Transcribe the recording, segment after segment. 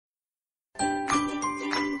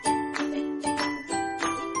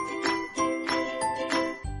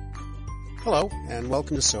Hello, and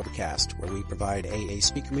welcome to Sobercast, where we provide AA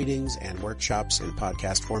speaker meetings and workshops in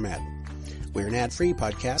podcast format. We're an ad-free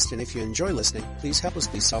podcast, and if you enjoy listening, please help us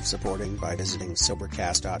be self-supporting by visiting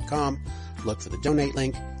Sobercast.com, look for the donate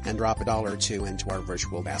link, and drop $1 or $2 into our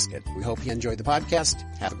virtual basket. We hope you enjoy the podcast.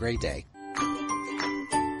 Have a great day.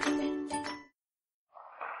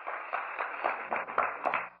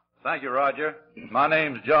 Thank you, Roger. My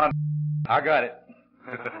name's John. I got it.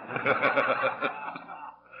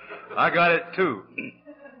 I got it too.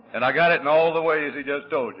 And I got it in all the ways he just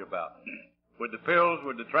told you about. With the pills,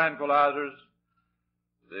 with the tranquilizers,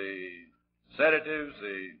 the sedatives,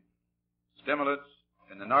 the stimulants,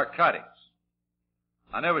 and the narcotics.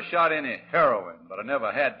 I never shot any heroin, but I never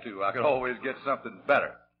had to. I could always get something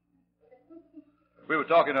better. We were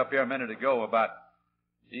talking up here a minute ago about,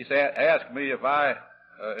 he asked me if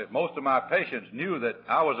most of my patients knew that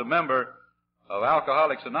I was a member of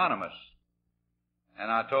Alcoholics Anonymous. And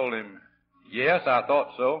I told him, yes, I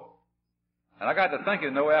thought so. And I got to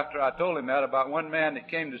thinking, though, after I told him that, about one man that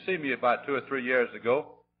came to see me about 2 or 3 years ago.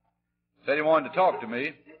 Said he wanted to talk to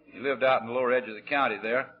me. He lived out in the lower edge of the county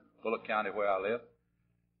there, Bullock County where I live.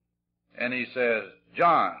 And he says,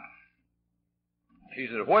 John, he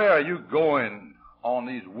said, where are you going on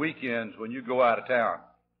these weekends when you go out of town?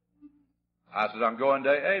 I said, I'm going to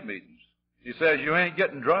AA meetings. He says, you ain't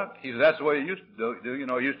getting drunk? He said, that's the way you used to do. You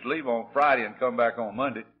know, you used to leave on Friday and come back on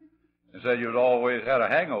Monday. And said you'd always had a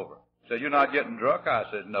hangover. He said, you're not getting drunk? I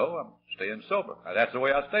said, no, I'm staying sober. That's the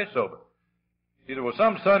way I stay sober. He said, well,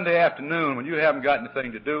 some Sunday afternoon when you haven't got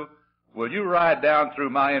anything to do, will you ride down through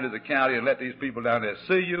my end of the county and let these people down there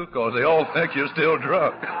see you? Because they all think you're still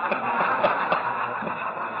drunk.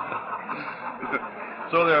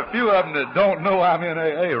 So there are a few of them that don't know I'm in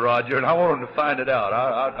AA, Roger, and I want them to find it out.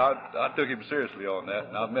 I took him seriously on that,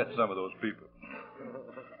 and I've met some of those people.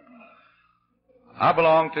 I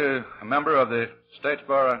belong to a member of the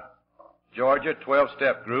Statesboro, Georgia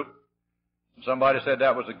 12-step group. Somebody said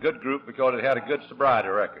that was a good group because it had a good sobriety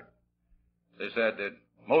record. They said that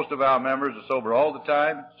most of our members are sober all the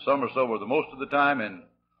time, some are sober the most of the time, and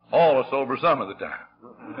all are sober some of the time.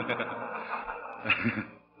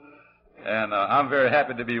 And I'm very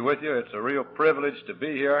happy to be with you. It's a real privilege to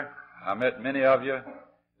be here. I met many of you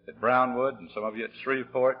at Brownwood and some of you at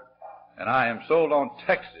Shreveport. And I am sold on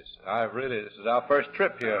Texas. This is our first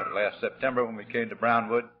trip here last September when we came to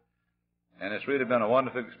Brownwood. And it's really been a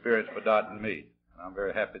wonderful experience for Dot and me. I'm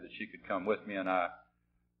very happy that she could come with me, and I've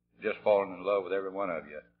just fallen in love with every one of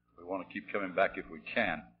you. We want to keep coming back if we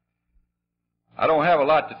can. I don't have a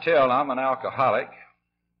lot to tell. I'm an alcoholic,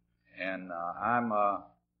 and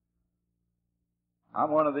I'm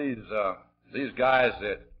one of these guys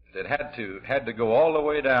that had to go all the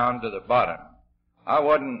way down to the bottom. I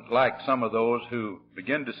wasn't like some of those who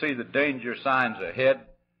begin to see the danger signs ahead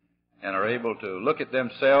and are able to look at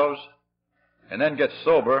themselves and then get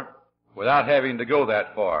sober without having to go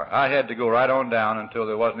that far. I had to go right on down until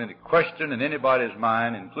there wasn't any question in anybody's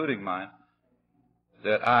mind, including mine,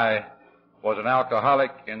 that I was an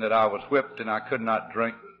alcoholic and that I was whipped and I could not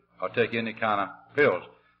drink or take any kind of pills.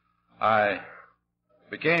 I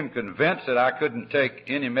became convinced that I couldn't take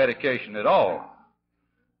any medication at all.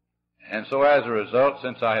 And so as a result,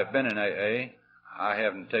 since I have been in AA, I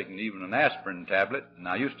haven't taken even an aspirin tablet. And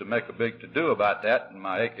I used to make a big to-do about that in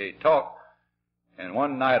my AA talk. And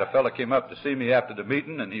one night a fellow came up to see me after the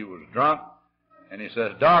meeting, and he was drunk. And he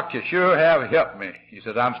says, Doc, you sure have helped me. He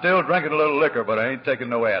says, I'm still drinking a little liquor, but I ain't taking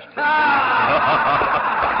no aspirin.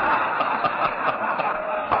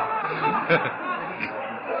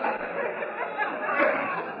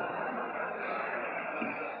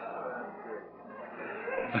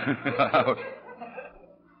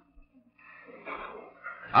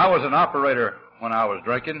 I was an operator when I was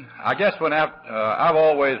drinking. I guess I've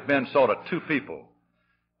always been sort of two people.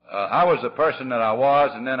 I was the person that I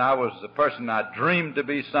was, and then I was the person I dreamed to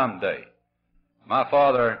be someday. My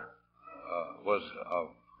father was a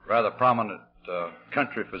rather prominent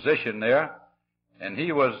country physician there, and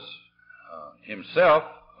he was himself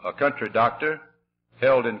a country doctor,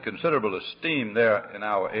 held in considerable esteem there in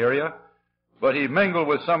our area. But he mingled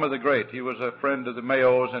with some of the great. He was a friend of the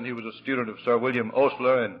Mayos, and he was a student of Sir William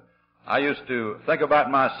Osler, and I used to think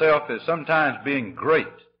about myself as sometimes being great,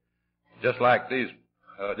 just like these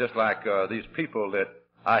people that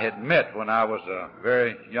I had met when I was a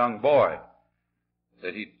very young boy,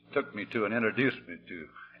 that he took me to and introduced me to.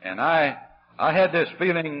 And I had this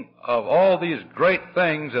feeling of all these great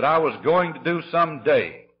things that I was going to do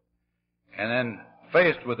someday, and then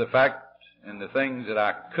faced with the fact and the things that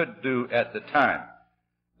I could do at the time.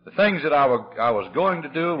 The things that I was going to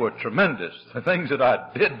do were tremendous. The things that I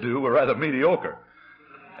did do were rather mediocre.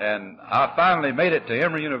 And I finally made it to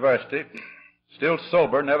Emory University, still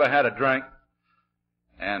sober, never had a drink.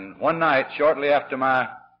 And one night, shortly after my,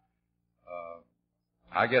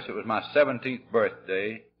 I guess it was my 17th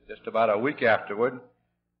birthday, just about a week afterward,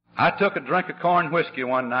 I took a drink of corn whiskey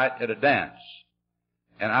one night at a dance.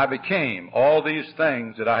 And I became all these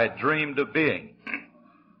things that I had dreamed of being.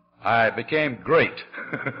 I became great.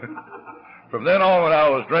 From then on, when I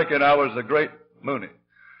was drinking, I was the great Mooney.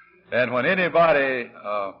 And when anybody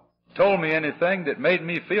told me anything that made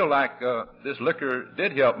me feel like this liquor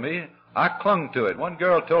did help me, I clung to it. One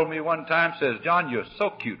girl told me one time, says, "John, you're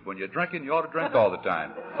so cute. When you're drinking, you ought to drink all the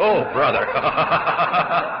time." Oh, brother.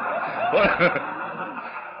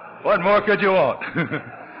 What more could you want?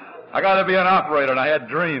 I got to be an operator, and I had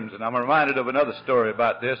dreams, and I'm reminded of another story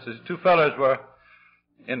about this. These two fellows were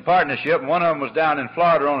in partnership, and one of them was down in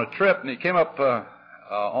Florida on a trip, and he came up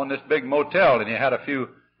on this big motel, and he had a few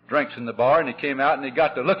drinks in the bar, and he came out, and he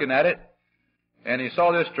got to looking at it, and he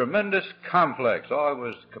saw this tremendous complex. Oh, it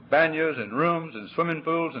was cabanas and rooms and swimming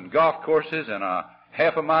pools and golf courses and a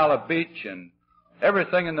half a mile of beach and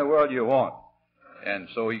everything in the world you want. And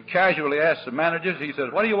so he casually asked the managers, he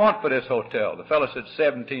says, "What do you want for this hotel?" The fellow said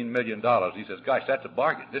 $17 million. He says, "Gosh, that's a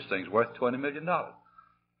bargain. This thing's worth $20 million.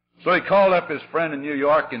 So he called up his friend in New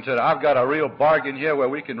York and said, "I've got a real bargain here where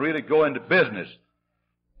we can really go into business.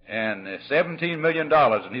 And $17 million.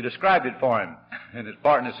 And he described it for him. And his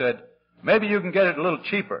partner said, "Maybe you can get it a little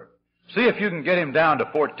cheaper. See if you can get him down to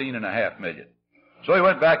 $14.5 million. So he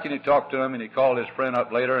went back and he talked to him, and he called his friend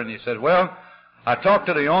up later, and he said, "Well, I talked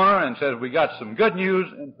to the owner and said, we got some good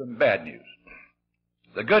news and some bad news.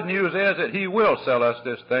 The good news is that he will sell us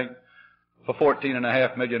this thing for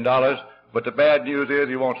 $14.5 million, but the bad news is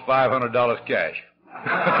he wants $500 cash."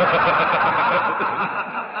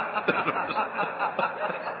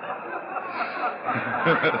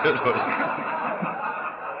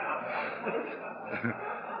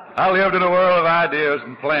 I lived in a world of ideas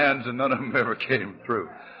and plans, and none of them ever came through.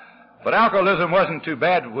 But alcoholism wasn't too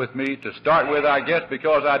bad with me to start with, I guess,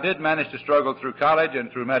 because I did manage to struggle through college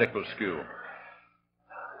and through medical school.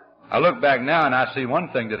 I look back now and I see one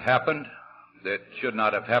thing that happened that should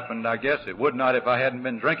not have happened, I guess. It would not if I hadn't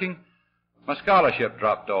been drinking. My scholarship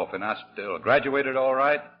dropped off, and I still graduated all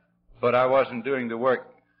right, but I wasn't doing the work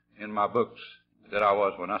in my books that I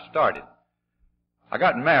was when I started. I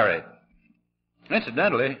got married.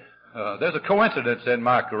 Incidentally, there's a coincidence in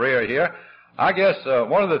my career here. I guess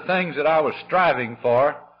one of the things that I was striving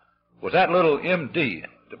for was that little M.D.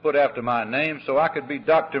 to put after my name so I could be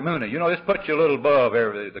Dr. Mooney. You know, this puts you a little above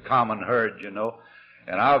the common herd, you know.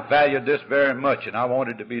 And I valued this very much, and I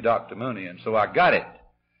wanted to be Dr. Mooney, and so I got it.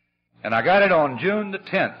 And I got it on June the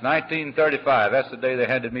 10th, 1935. That's the day they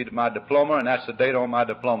handed me my diploma, and that's the date on my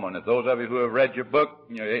diploma. And if those of you who have read your book,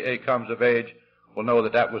 you know, AA Comes of Age, will know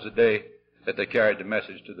that that was the day that they carried the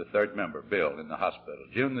message to the third member, Bill, in the hospital.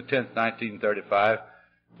 June the 10th, 1935.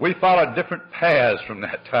 We followed different paths from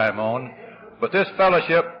that time on, but this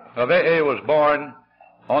fellowship of AA was born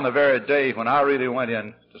on the very day when I really went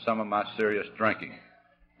into some of my serious drinking,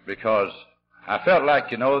 because I felt like,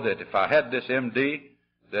 you know, that if I had this MD,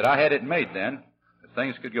 that I had it made then, that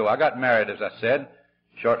things could go. I got married, as I said,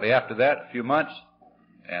 shortly after that, a few months,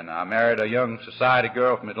 and I married a young society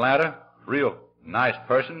girl from Atlanta, real nice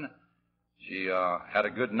person. She had a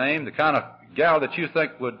good name, the kind of gal that you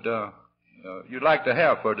think would you'd like to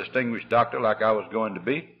have for a distinguished doctor like I was going to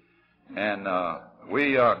be. And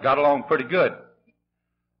we got along pretty good.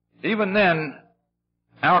 Even then,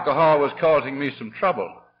 alcohol was causing me some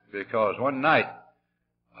trouble, because one night,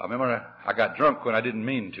 I remember I got drunk when I didn't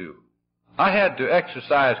mean to. I had to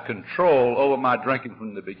exercise control over my drinking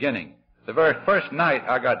from the beginning. The very first night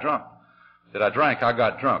I got drunk, I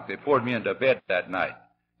got drunk. They poured me into bed that night.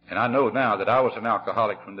 And I know now that I was an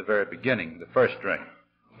alcoholic from the very beginning, the first drink.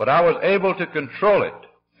 But I was able to control it.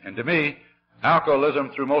 And to me, alcoholism,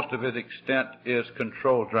 through most of its extent, is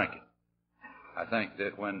controlled drinking. I think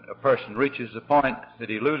that when a person reaches the point that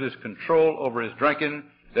he loses control over his drinking,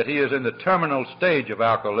 that he is in the terminal stage of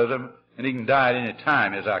alcoholism, and he can die at any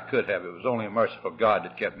time, as I could have. It was only a merciful God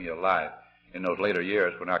that kept me alive in those later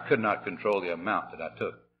years when I could not control the amount that I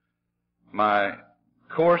took. My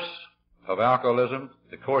course of alcoholism,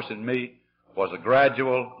 the course in me, was a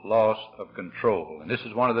gradual loss of control. And this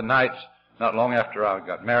is one of the nights, not long after I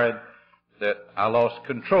got married, that I lost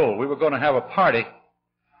control. We were going to have a party,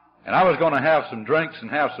 and I was going to have some drinks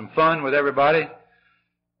and have some fun with everybody.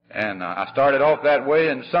 And I started off that way,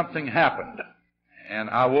 and something happened. And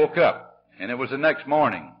I woke up, and it was the next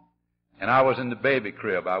morning, and I was in the baby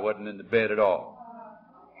crib. I wasn't in the bed at all.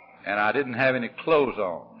 And I didn't have any clothes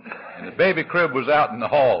on. And the baby crib was out in the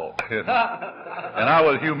hall. And I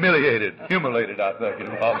was humiliated, I think his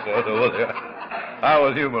mom said. I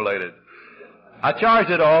was humiliated. I charged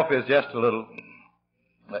it off as just a little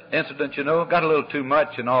incident, got a little too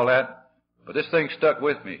much and all that. But this thing stuck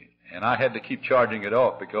with me, and I had to keep charging it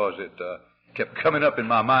off because it kept coming up in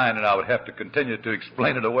my mind, and I would have to continue to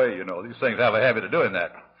explain it away, These things have a habit of doing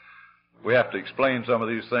that. We have to explain some of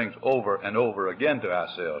these things over and over again to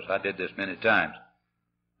ourselves. I did this many times.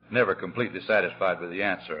 Never completely satisfied with the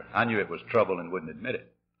answer. I knew it was trouble and wouldn't admit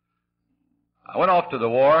it. I went off to the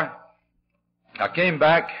war. I came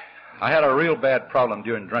back. I had a real bad problem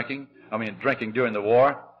drinking during the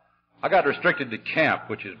war. I got restricted to camp,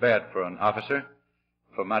 which is bad for an officer,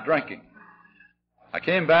 for my drinking. I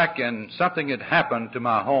came back and something had happened to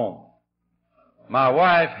my home. My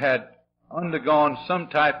wife had undergone some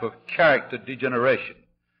type of character degeneration.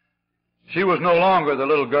 She was no longer the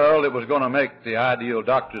little girl that was going to make the ideal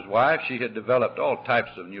doctor's wife. She had developed all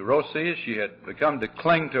types of neuroses. She had become to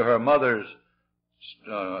cling to her mother's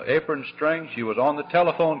apron string. She was on the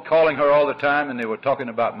telephone calling her all the time, and they were talking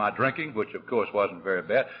about my drinking, which of course wasn't very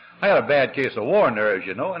bad. I had a bad case of war nerves,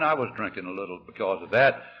 and I was drinking a little because of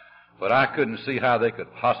that, but I couldn't see how they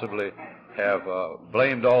could possibly have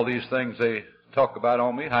blamed all these things they talk about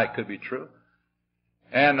on me, how it could be true.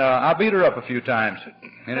 And I beat her up a few times,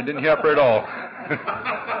 and it didn't help her at all.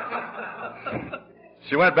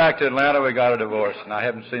 She went back to Atlanta. We got a divorce, and I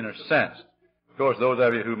haven't seen her since. Of course, those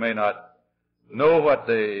of you who may not know what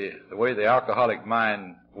the way the alcoholic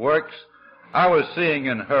mind works, I was seeing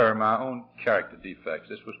in her my own character defects.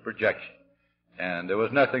 This was projection, and there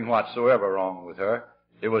was nothing whatsoever wrong with her.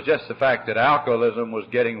 It was just the fact that alcoholism was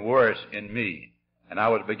getting worse in me, and I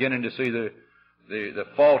was beginning to see the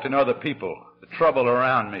fault in other people, the trouble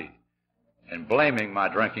around me, and blaming my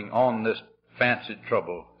drinking on this fancied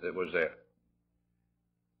trouble that was there.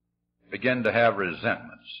 Began to have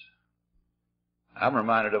resentments. I'm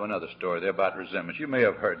reminded of another story there about resentments. You may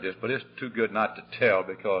have heard this, but it's too good not to tell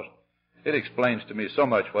because it explains to me so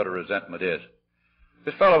much what a resentment is.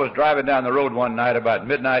 This fellow was driving down the road one night about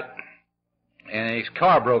midnight, and his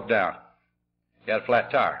car broke down. He had a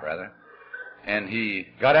flat tire, rather. And he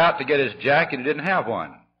got out to get his jack, and he didn't have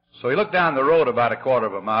one. So he looked down the road about a quarter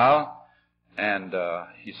of a mile, and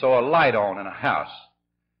he saw a light on in a house.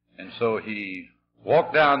 And so he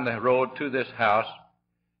walked down the road to this house,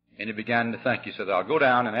 and he began to think. He said, I'll go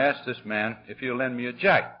down and ask this man if he'll lend me a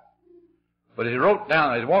jack. But as he walked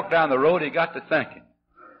down the road, he got to thinking.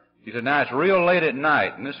 He said, now it's real late at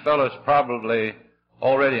night, and this fellow's probably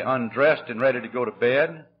already undressed and ready to go to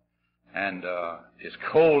bed. And it's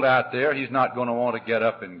cold out there. He's not going to want to get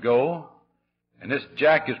up and go. And this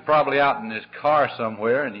jack is probably out in his car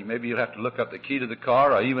somewhere, and maybe he'll have to look up the key to the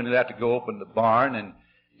car, or even he'll have to go open the barn. And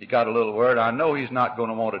he got a little worried. I know he's not going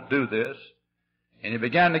to want to do this. And he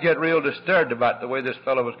began to get real disturbed about the way this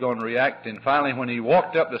fellow was going to react. And finally, when he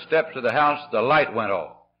walked up the steps of the house, the light went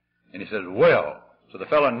off. And he said, well. So the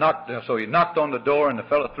fellow he knocked on the door, and the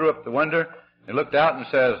fellow threw up the window and looked out and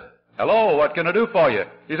says, hello, what can I do for you?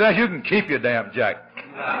 He says, you can keep your damn jack.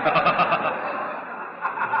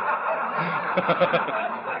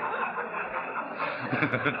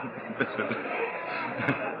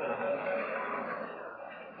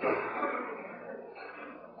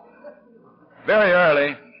 Very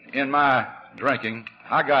early in my drinking,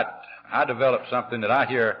 I developed something that I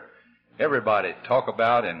hear everybody talk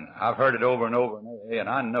about, and I've heard it over and over and over, and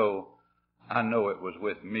I know it was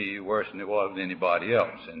with me worse than it was with anybody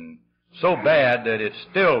else, and so bad that it's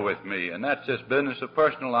still with me, and that's this business of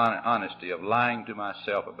personal honesty, of lying to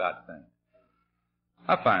myself about things.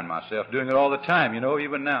 I find myself doing it all the time,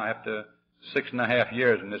 even now, after 6.5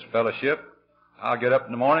 years in this fellowship. I'll get up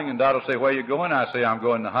in the morning, and Dot will say, where are you going? I say, I'm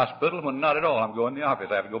going to the hospital. Well, not at all. I'm going to the office.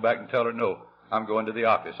 I have to go back and tell her, no, I'm going to the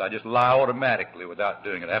office. I just lie automatically without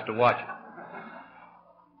doing it. I have to watch it.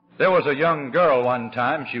 There was a young girl one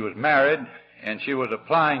time. She was married, and she was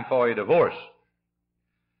applying for a divorce.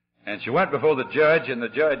 And she went before the judge, and the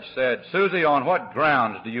judge said, Susie, on what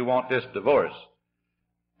grounds do you want this divorce?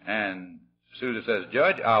 And Susie says,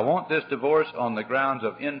 Judge, I want this divorce on the grounds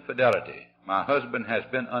of infidelity. My husband has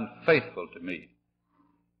been unfaithful to me.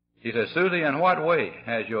 He says, Susie, in what way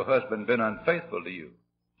has your husband been unfaithful to you?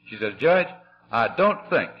 She says, Judge, I don't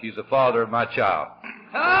think he's the father of my child.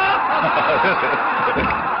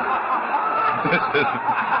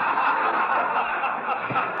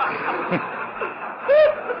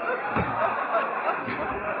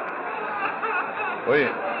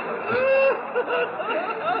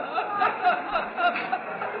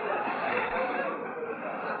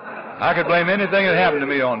 I could blame anything that happened to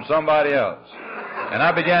me on somebody else. And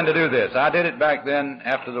I began to do this. I did it back then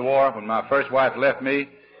after the war when my first wife left me.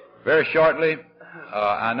 Very shortly,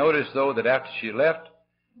 I noticed, though, that after she left,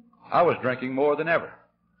 I was drinking more than ever.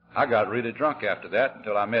 I got really drunk after that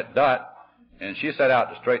until I met Dot, and she set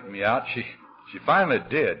out to straighten me out. She finally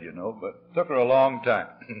did, you know, but it took her a long time.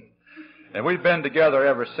 And we've been together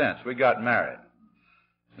ever since. We got married.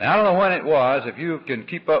 Now, I don't know when it was. If you can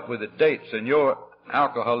keep up with the dates in your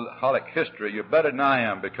alcoholic history, you're better than I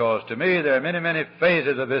am, because to me there are many, many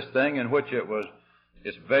phases of this thing in which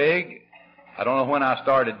it's vague. I don't know when I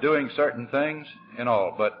started doing certain things and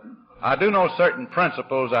all, but I do know certain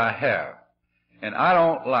principles I have. And I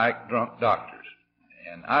don't like drunk doctors.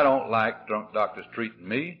 And I don't like drunk doctors treating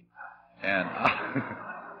me. And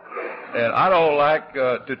I don't like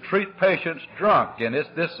to treat patients drunk. And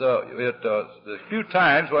the few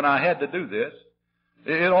times when I had to do this,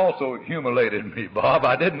 it also humiliated me, Bob.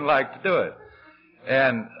 I didn't like to do it.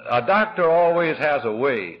 And a doctor always has a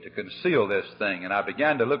way to conceal this thing. And I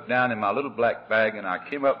began to look down in my little black bag, and I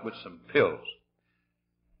came up with some pills.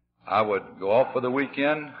 I would go off for the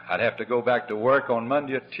weekend. I'd have to go back to work on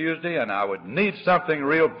Monday or Tuesday, and I would need something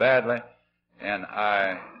real badly. And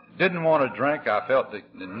I didn't want to drink. I felt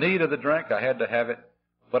the need of the drink. I had to have it,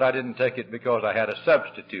 but I didn't take it because I had a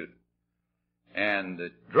substitute. And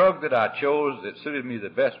the drug that I chose that suited me the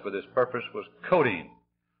best for this purpose was codeine.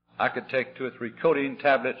 I could take 2 or 3 codeine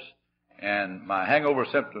tablets, and my hangover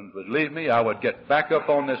symptoms would leave me. I would get back up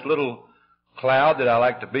on this little cloud that I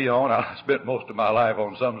like to be on. I spent most of my life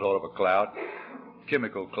on some sort of a cloud,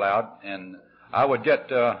 chemical cloud, and I would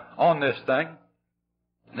get on this thing.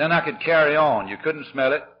 Then I could carry on. You couldn't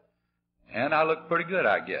smell it, and I looked pretty good,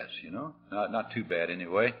 I guess, you know. Not too bad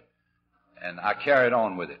anyway. And I carried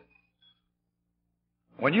on with it.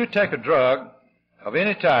 When you take a drug of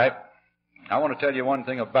any type, I want to tell you one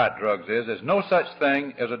thing about drugs is there's no such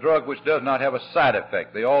thing as a drug which does not have a side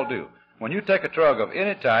effect. They all do. When you take a drug of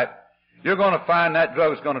any type, you're going to find that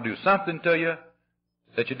drug is going to do something to you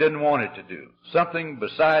that you didn't want it to do, something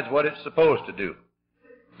besides what it's supposed to do.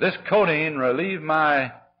 This codeine relieved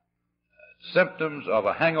my symptoms of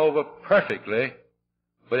a hangover perfectly,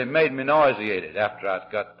 but it made me nauseated after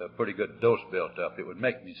I'd got a pretty good dose built up. It would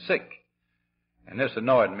make me sick. And this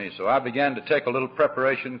annoyed me, so I began to take a little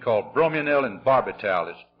preparation called bromunil and barbital.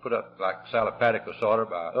 It's put up like salopatica sort of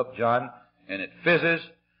by Upjohn, and it fizzes,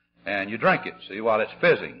 and you drink it, see, while it's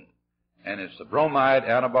fizzing. And it's the bromide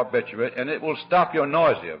antibarbiturate, and it will stop your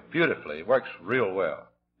nausea beautifully. It works real well.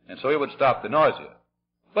 And so it would stop the nausea.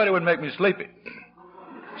 But it would make me sleepy.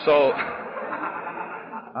 So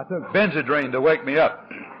I took Benzedrine to wake me up.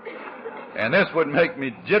 And this would make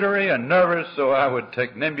me jittery and nervous, so I would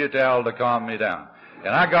take Nimbutal to calm me down.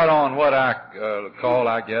 And I got on what I call,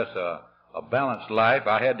 I guess, a balanced life.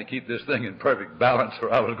 I had to keep this thing in perfect balance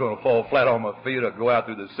or I was going to fall flat on my feet or go out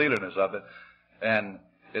through the ceiling or something. And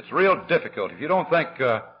it's real difficult. If you don't think,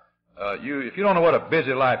 if you don't know what a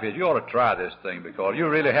busy life is, you ought to try this thing because you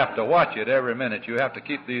really have to watch it every minute. You have to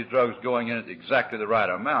keep these drugs going in at exactly the right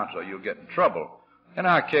amount or you'll get in trouble. And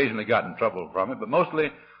I occasionally got in trouble from it, but mostly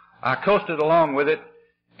I coasted along with it,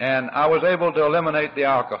 and I was able to eliminate the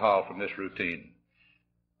alcohol from this routine.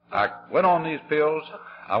 I went on these pills.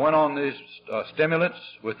 I went on these stimulants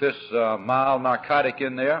with this mild narcotic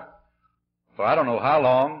in there for I don't know how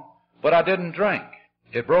long, but I didn't drink.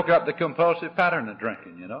 It broke up the compulsive pattern of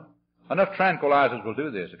drinking, you know. Enough tranquilizers will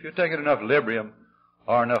do this. If you're taking enough Librium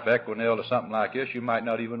or enough Equinil or something like this, you might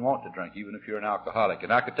not even want to drink, even if you're an alcoholic.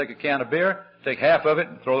 And I could take a can of beer, take half of it,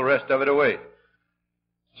 and throw the rest of it away.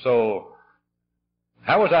 So,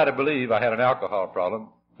 how was I to believe I had an alcohol problem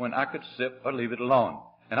when I could sip or leave it alone?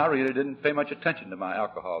 And I really didn't pay much attention to my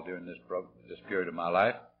alcohol during this period of my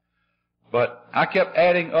life. But I kept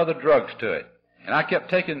adding other drugs to it. And I kept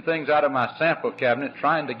taking things out of my sample cabinet,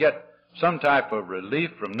 trying to get some type of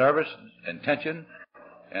relief from nervousness and tension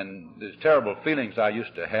and these terrible feelings I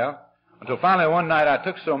used to have. Until finally one night I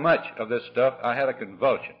took so much of this stuff, I had a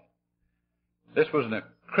convulsion. This was a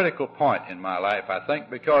critical point in my life, I think,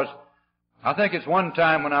 because I think it's one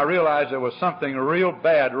time when I realized there was something real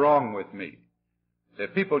bad wrong with me.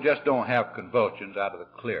 That people just don't have convulsions out of the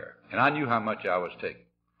clear. And I knew how much I was taking.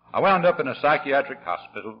 I wound up in a psychiatric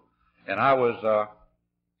hospital, and I was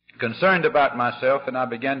concerned about myself, and I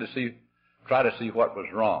began to try to see what was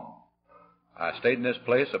wrong. I stayed in this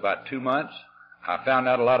place about 2 months. I found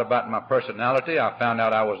out a lot about my personality. I found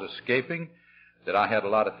out I was escaping, that I had a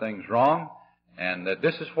lot of things wrong, and that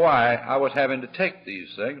this is why I was having to take these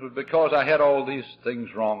things, was because I had all these things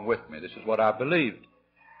wrong with me. This is what I believed.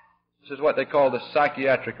 This is what they call the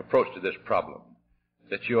psychiatric approach to this problem.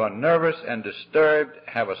 That you are nervous and disturbed,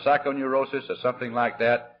 have a psychoneurosis or something like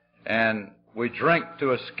that, and we drink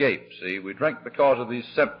to escape, see. We drink because of these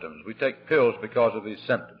symptoms. We take pills because of these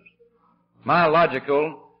symptoms. My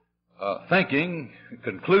logical thinking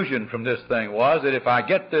conclusion from this thing was that if I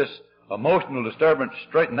get this emotional disturbance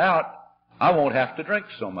straightened out, I won't have to drink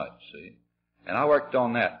so much, see. And I worked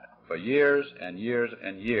on that for years and years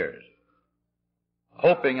and years,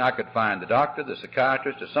 hoping I could find the doctor, the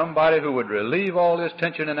psychiatrist, or somebody who would relieve all this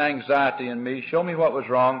tension and anxiety in me, show me what was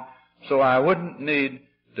wrong, so I wouldn't need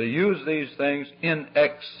to use these things in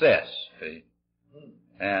excess, see.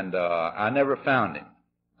 And I never found him.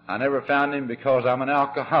 I never found him because I'm an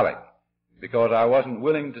alcoholic, because I wasn't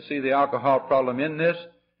willing to see the alcohol problem in this,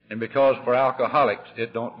 and because for alcoholics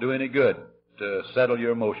it don't do any good to settle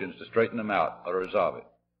your emotions, to straighten them out or resolve it.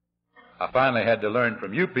 I finally had to learn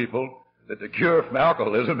from you people that the cure from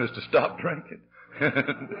alcoholism is to stop drinking.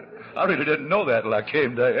 I really didn't know that till I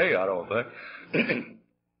came to AA, I don't think.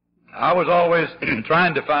 I was always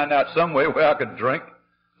trying to find out some way where I could drink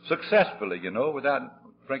successfully,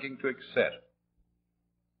 without drinking to excess.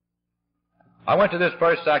 I went to this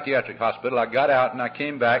first psychiatric hospital. I got out and I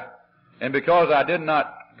came back, and because I did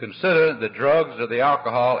not consider the drugs or the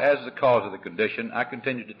alcohol as the cause of the condition, I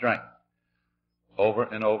continued to drink over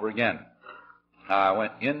and over again. I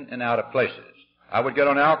went in and out of places. I would get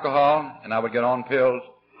on alcohol and I would get on pills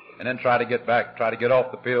and then try to get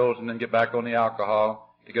off the pills and then get back on the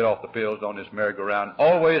alcohol to get off the pills on this merry-go-round,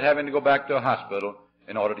 always having to go back to a hospital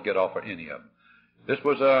in order to get off of any of them. This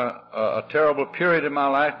was a terrible period in my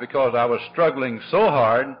life because I was struggling so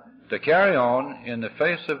hard to carry on in the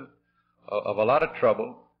face of a lot of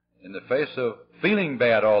trouble, in the face of feeling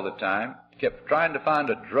bad all the time, kept trying to find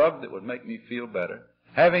a drug that would make me feel better,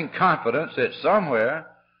 having confidence that somewhere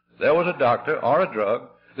there was a doctor or a drug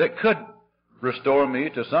that could restore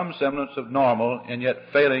me to some semblance of normal and yet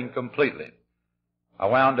failing completely. I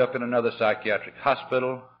wound up in another psychiatric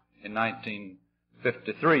hospital in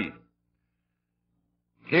 1953.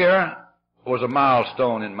 Here was a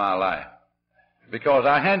milestone in my life because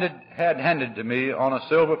I had handed to me on a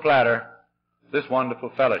silver platter this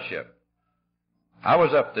wonderful fellowship. I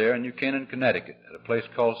was up there in New Canaan, Connecticut, at a place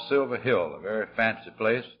called Silver Hill, a very fancy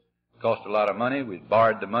place. It cost a lot of money. We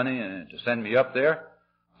borrowed the money to send me up there.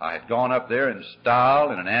 I had gone up there in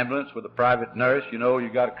style in an ambulance with a private nurse. You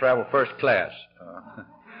got to travel first class.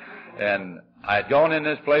 And I had gone in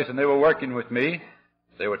this place, and they were working with me.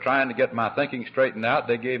 They were trying to get my thinking straightened out.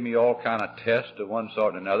 They gave me all kind of tests of one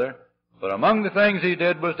sort and another. But among the things he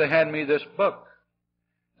did was to hand me this book.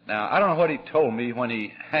 Now, I don't know what he told me when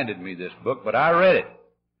he handed me this book, but I read it.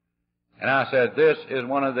 And I said, this is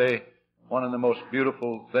one of the most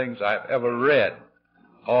beautiful things I've ever read.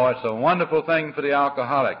 Oh, it's a wonderful thing for the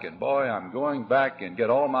alcoholic. And boy, I'm going back and get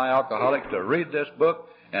all my alcoholics to read this book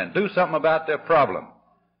and do something about their problem.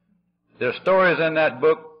 There's stories in that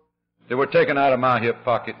book that were taken out of my hip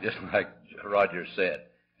pocket, just like Roger said.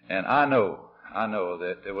 And I know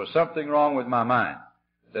that there was something wrong with my mind,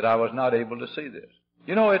 that I was not able to see this.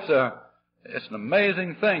 It's an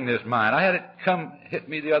amazing thing, this mind. I had it hit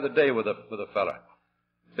me the other day with a fella.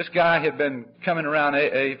 This guy had been coming around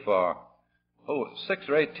AA for 6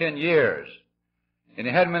 or 8, 10 years, and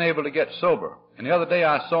he hadn't been able to get sober. And the other day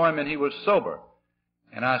I saw him and he was sober.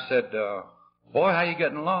 And I said, boy, how you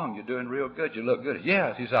getting along? You're doing real good. You look good.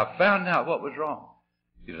 Yes. He said, I found out what was wrong.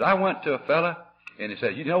 He said, I went to a fella, and he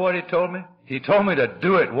said, you know what he told me? He told me to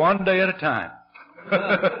do it one day at a time.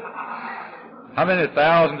 How many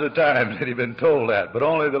thousands of times had he been told that? But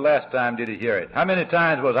only the last time did he hear it. How many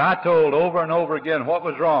times was I told over and over again what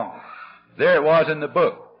was wrong? There it was in the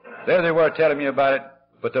book. There they were telling me about it,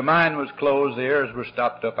 but the mind was closed, the ears were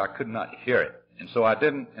stopped up, I could not hear it. And so I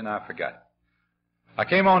didn't, and I forgot. I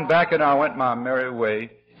came on back and I went my merry way,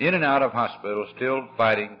 in and out of hospital, still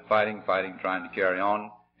fighting, trying to carry on.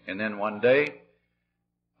 And then one day,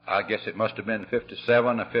 I guess it must have been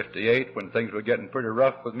 57 or 58, when things were getting pretty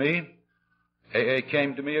rough with me, AA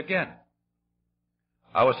came to me again.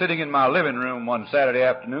 I was sitting in my living room one Saturday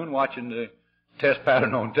afternoon watching the test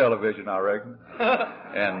pattern on television, I reckon.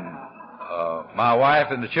 And my wife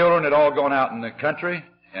and the children had all gone out in the country,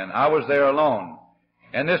 and I was there alone.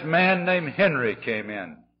 And this man named Henry came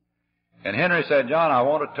in. And Henry said, John, I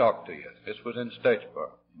want to talk to you. This was in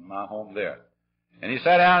Statesboro, in my home there. And he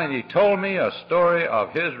sat down and he told me a story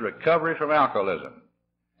of his recovery from alcoholism.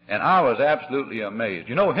 And I was absolutely amazed.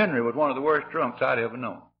 Henry was one of the worst drunks I'd ever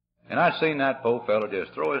known. And I'd seen that poor fellow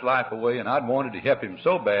just throw his life away, and I'd wanted to help him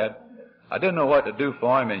so bad, I didn't know what to do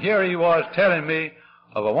for him. And here he was telling me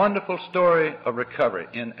of a wonderful story of recovery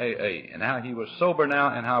in AA, and how he was sober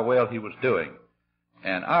now and how well he was doing.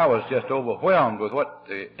 And I was just overwhelmed with what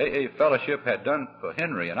the AA fellowship had done for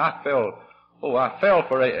Henry, and I fell Oh, I fell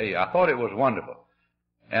for AA. I thought it was wonderful.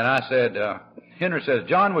 And I said, Henry says,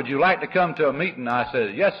 John, would you like to come to a meeting? I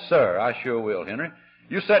said, yes, sir, I sure will, Henry.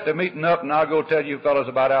 You set the meeting up, and I'll go tell you fellows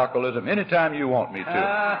about alcoholism anytime you want me to.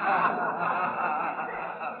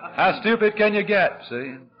 How stupid can you get,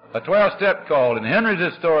 see? A 12-step call, and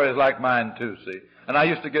Henry's story is like mine, too, see? And I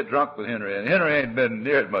used to get drunk with Henry, and Henry ain't been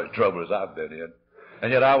near as much trouble as I've been in,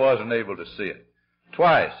 and yet I wasn't able to see it.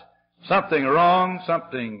 Twice. Something wrong,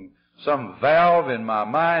 some valve in my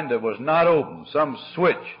mind that was not open, some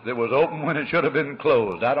switch that was open when it should have been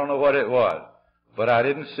closed. I don't know what it was, but I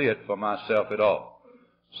didn't see it for myself at all.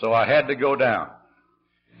 So I had to go down.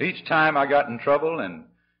 Each time I got in trouble, and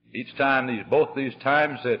each time, both these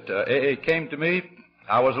times that AA came to me,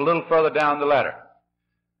 I was a little further down the ladder,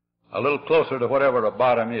 a little closer to whatever a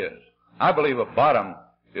bottom is. I believe a bottom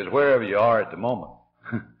is wherever you are at the moment.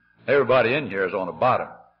 Everybody in here is on a bottom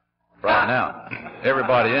right now.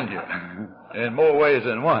 Everybody in here. In more ways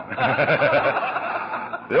than one.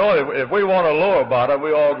 If we want a lower bottom,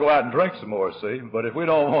 we all go out and drink some more, see? But if we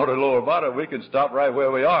don't want a lower bottom, we can stop right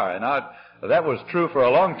where we are. And that was true for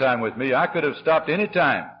a long time with me. I could have stopped any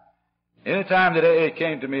time. Any time that AA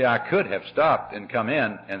came to me, I could have stopped and come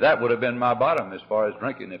in, and that would have been my bottom as far as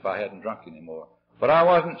drinking if I hadn't drunk anymore. But I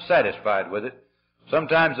wasn't satisfied with it.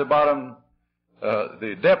 Sometimes the bottom,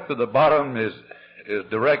 the depth of the bottom is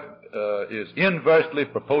inversely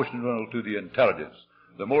proportional to the intelligence.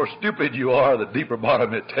 The more stupid you are, the deeper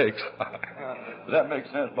bottom it takes. Does that make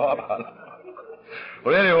sense, Bob?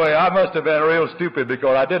 Well, anyway, I must have been real stupid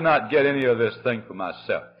because I did not get any of this thing for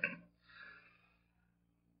myself.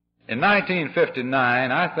 In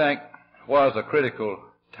 1959, I think, was a critical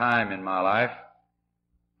time in my life.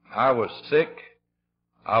 I was sick.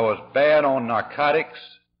 I was bad on narcotics,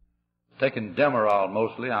 taking Demerol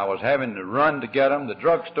mostly. I was having to run to get them. The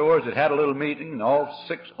drugstores had had a little meeting, and all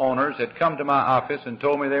 6 owners had come to my office and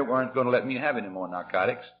told me they weren't going to let me have any more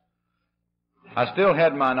narcotics. I still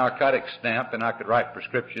had my narcotic stamp, and I could write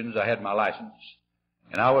prescriptions. I had my license.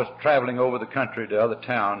 And I was traveling over the country to other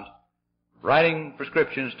towns, writing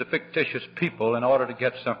prescriptions to fictitious people in order to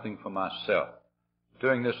get something for myself.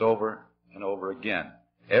 Doing this over and over again.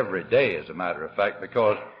 Every day, as a matter of fact,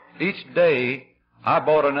 because each day I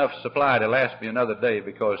bought enough supply to last me another day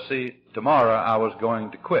because, see, tomorrow I was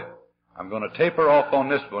going to quit. I'm going to taper off on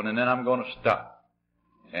this one, and then I'm going to stop.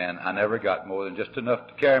 And I never got more than just enough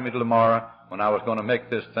to carry me to tomorrow when I was going to make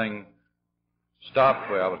this thing stop,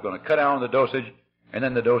 where I was going to cut down the dosage, and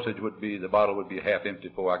then the bottle would be half empty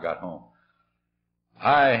before I got home.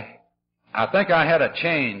 I think I had a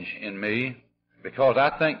change in me because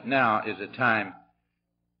I think now is a time,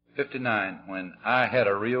 59, when I had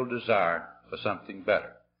a real desire for something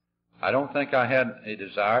better. I don't think I had a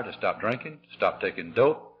desire to stop drinking, to stop taking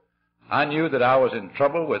dope. I knew that I was in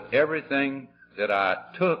trouble with everything that I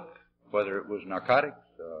took, whether it was narcotics,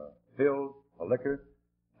 pills, or liquor,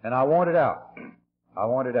 and I wanted out. I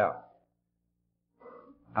wanted out.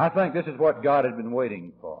 I think this is what God had been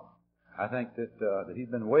waiting for. I think that He's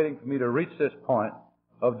been waiting for me to reach this point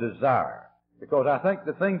of desire, because I think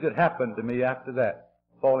the things that happened to me after that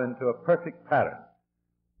fall into a perfect pattern.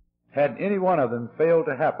 Had any one of them failed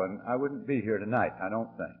to happen, I wouldn't be here tonight, I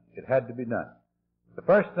don't think. It had to be done. The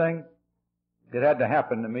first thing that had to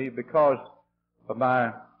happen to me because of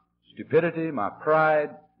my stupidity, my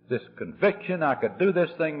pride, this conviction I could do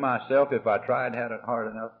this thing myself if I tried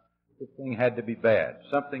hard enough, this thing had to be bad.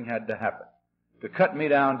 Something had to happen to cut me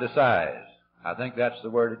down to size. I think that's the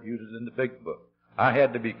word it uses in the big book. I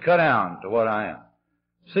had to be cut down to what I am.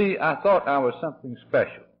 See, I thought I was something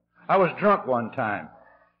special. I was drunk one time,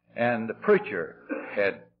 and the preacher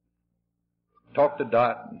had talked to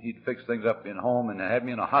Dot, and he'd fixed things up in home, and had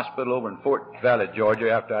me in a hospital over in Fort Valley,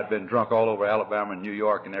 Georgia, after I'd been drunk all over Alabama and New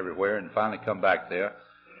York and everywhere, and finally come back there.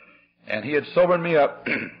 And he had sobered me up,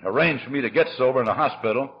 arranged for me to get sober in a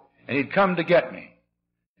hospital, and he'd come to get me.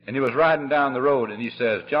 And he was riding down the road, and he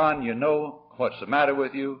says, John, you know what's the matter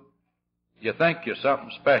with you? You think you're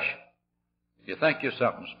something special. You think you're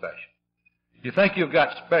something special. You think you've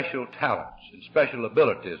got special talents and special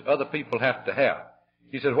abilities other people have to have.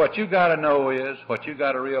 He says, what you got to know is, what you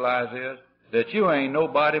got to realize is, that you ain't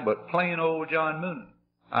nobody but plain old John Mooney.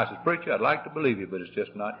 I said, preacher, I'd like to believe you, but it's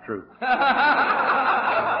just not true.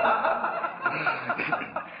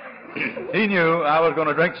 He knew I was going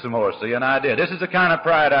to drink some more, see, and I did. This is the kind of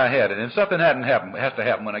pride I had, and if something hadn't happened, it has to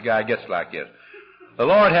happen when a guy gets like this. The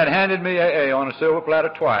Lord had handed me AA on a silver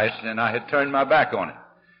platter twice, and I had turned my back on it.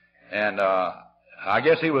 And I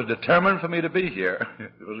guess He was determined for me to be here.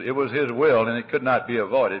 It was His will, and it could not be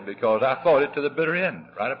avoided because I fought it to the bitter end,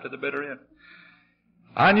 right up to the bitter end.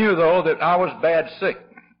 I knew, though, that I was bad sick.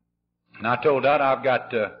 And I told Dot I've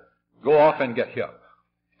got to go off and get help.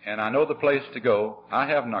 And I know the place to go. I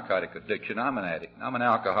have narcotic addiction. I'm an addict. I'm an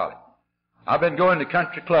alcoholic. I've been going to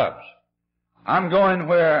country clubs. I'm going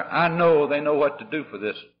where I know they know what to do for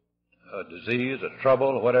this disease or trouble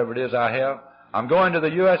or whatever it is I have. I'm going to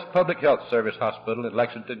the U.S. Public Health Service Hospital in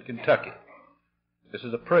Lexington, Kentucky. This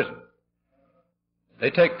is a prison.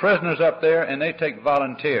 They take prisoners up there and they take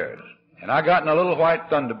volunteers. And I got in a little white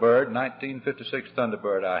Thunderbird, 1956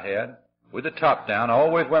 Thunderbird I had, with the top down. I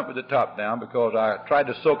always went with the top down because I tried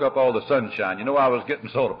to soak up all the sunshine. You know, I was getting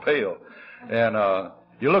sort of pale. And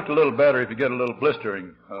you looked a little better if you get a little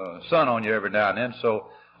blistering sun on you every now and then. So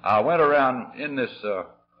I went around in this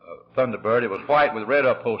Thunderbird. It was white with red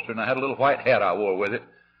upholstery, and I had a little white hat I wore with it.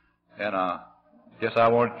 And guess I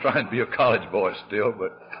wanted to try and be a college boy still,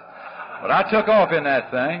 but I took off in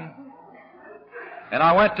that thing. And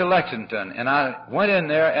I went to Lexington, and I went in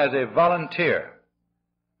there as a volunteer.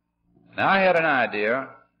 Now, I had an idea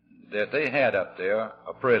that they had up there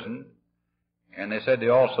a prison, and they said they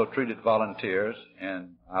also treated volunteers,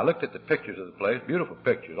 and I looked at the pictures of the place, beautiful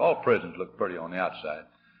pictures. All prisons look pretty on the outside,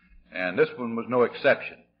 and this one was no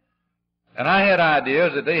exception. And I had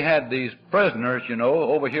ideas that they had these prisoners, you know,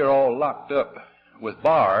 over here all locked up with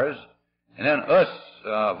bars, and then us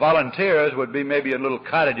volunteers would be maybe in little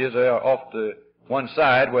cottages off to one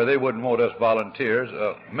side where they wouldn't want us volunteers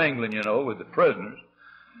mingling, you know, with the prisoners.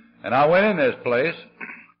 And I went in this place,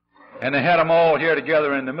 and they had them all here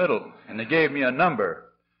together in the middle, and they gave me a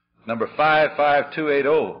number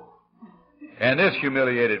 55280. And this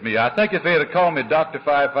humiliated me. I think if they had called me Dr.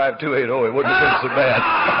 55280, it wouldn't have been so bad.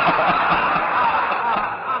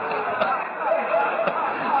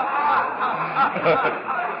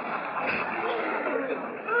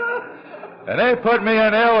 And they put me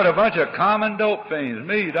in there with a bunch of common dope fiends.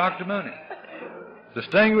 Me, Dr. Mooney.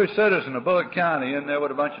 Distinguished citizen of Bullock County, in there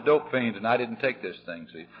with a bunch of dope fiends, and I didn't take this thing,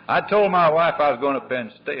 see. I told my wife I was going up there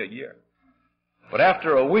and stay a year. But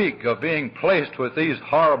after a week of being placed with these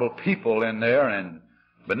horrible people in there and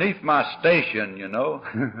beneath my station, you know,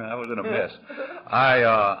 I was in a mess.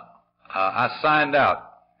 I signed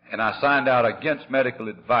out, and I signed out against medical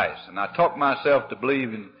advice, and I talked myself to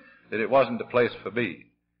believing that it wasn't the place for me.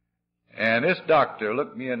 And this doctor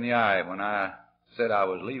looked me in the eye when I said I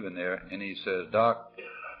was leaving there, and he says, Doc,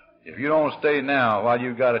 if you don't stay now while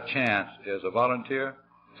you've got a chance as a volunteer,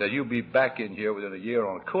 he said, you'll be back in here within a year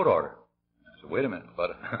on a court order. I said, wait a minute,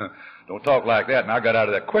 but don't talk like that. And I got out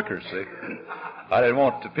of that quicker, see. I didn't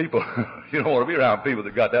want the people, you don't want to be around people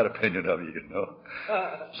that got that opinion of you, you know.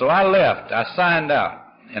 So I left. I signed out.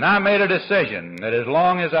 And I made a decision that as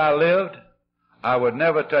long as I lived, I would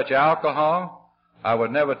never touch alcohol, I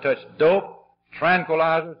would never touch dope,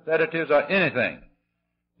 tranquilizers, sedatives, or anything.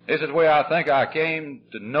 This is where I think I came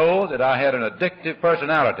to know that I had an addictive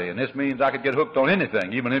personality, and this means I could get hooked on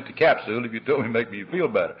anything, even an empty capsule, if you told me to make me feel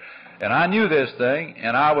better. And I knew this thing,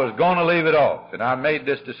 and I was going to leave it off, and I made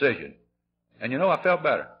this decision. And you know, I felt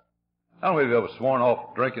better. I don't know if I was sworn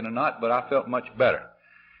off drinking or not, but I felt much better.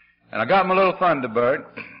 And I got my little Thunderbird,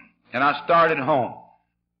 and I started home.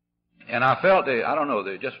 And I felt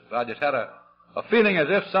I just had a feeling as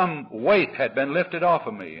if some weight had been lifted off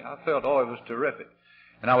of me. I felt, it was terrific.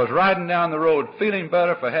 And I was riding down the road feeling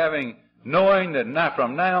better for knowing that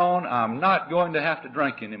from now on, I'm not going to have to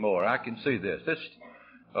drink anymore. I can see this.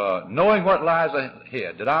 Knowing what lies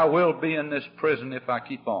ahead, that I will be in this prison if I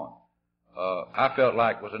keep on, I felt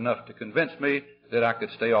like was enough to convince me that I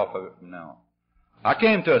could stay off of it from now on. I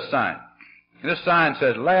came to a sign. And this sign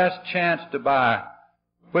says, last chance to buy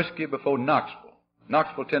whiskey before Knoxville.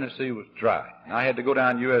 Knoxville, Tennessee was dry. And I had to go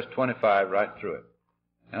down US 25 right through it.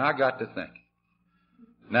 And I got to thinking.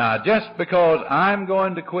 Now, just because I'm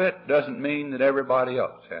going to quit doesn't mean that everybody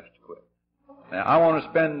else has to quit. Now, I want to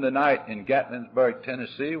spend the night in Gatlinburg,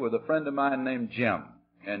 Tennessee with a friend of mine named Jim.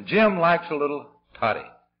 And Jim likes a little toddy.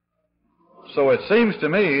 So it seems to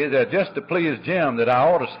me that just to please Jim that I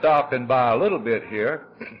ought to stop and buy a little bit here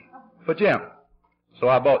for Jim. So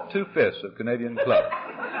I bought 2/5 of Canadian Club.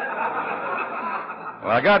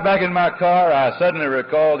 When I got back in my car, I suddenly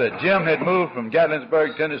recalled that Jim had moved from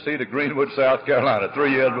Gatlinburg, Tennessee to Greenwood, South Carolina 3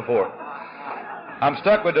 years before. I'm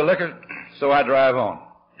stuck with the liquor, so I drive on.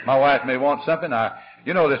 My wife may want something.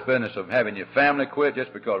 You know this business of having your family quit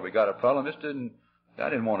just because we got a problem. I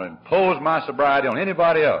didn't want to impose my sobriety on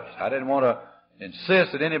anybody else. I didn't want to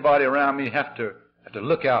insist that anybody around me have to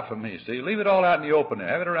look out for me. See, leave it all out in the open there.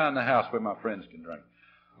 Have it around the house where my friends can drink.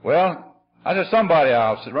 Well, I said,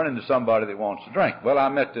 I'll run into somebody that wants to drink. Well, I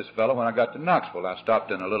met this fellow when I got to Knoxville. I stopped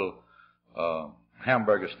in a little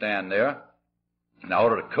hamburger stand there, and I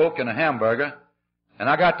ordered a Coke and a hamburger, and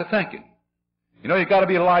I got to thinking. You know, you've got to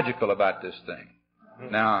be logical about this thing.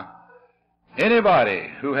 Now, anybody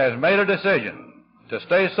who has made a decision to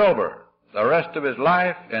stay sober the rest of his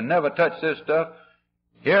life and never touch this stuff,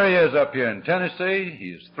 here he is up here in Tennessee.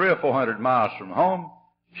 He's 300 or 400 miles from home.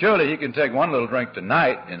 Surely he can take one little drink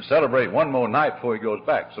tonight and celebrate one more night before he goes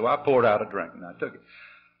back. So I poured out a drink and I took it.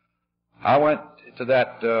 I went to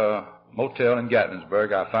that motel in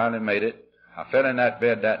Gatlinburg. I finally made it. I fell in that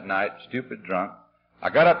bed that night, stupid drunk. I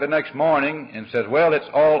got up the next morning and says, well, it's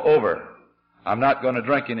all over. I'm not going to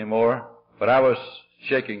drink anymore. But I was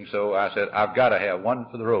shaking, so I said, I've got to have one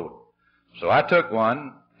for the road. So I took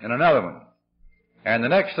one and another one. And the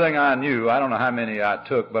next thing I knew, I don't know how many I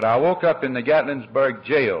took, but I woke up in the Gatlinburg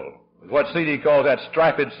jail with what C.D. calls that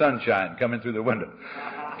striped sunshine coming through the window.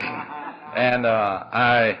 And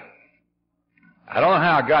I don't know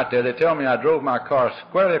how I got there. They tell me I drove my car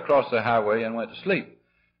squarely across the highway and went to sleep.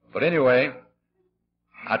 But anyway,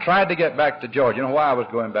 I tried to get back to Georgia. You know why I was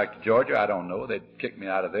going back to Georgia? I don't know. They'd kicked me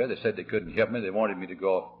out of there. They said they couldn't help me. They wanted me to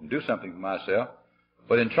go off and do something for myself.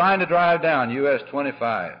 But in trying to drive down US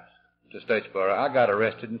 25 to Statesboro, I got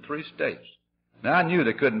arrested in 3 states. Now, I knew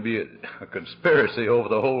there couldn't be a conspiracy over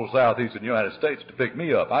the whole southeastern United States to pick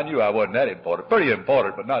me up. I knew I wasn't that important. Pretty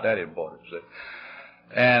important, but not that important. See?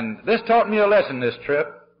 And this taught me a lesson, this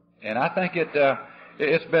trip, and I think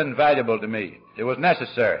it's been valuable to me. It was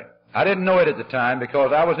necessary. I didn't know it at the time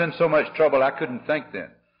because I was in so much trouble I couldn't think then.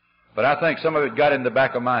 But I think some of it got in the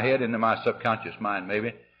back of my head, into my subconscious mind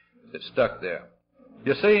maybe. It stuck there.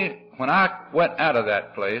 You see, when I went out of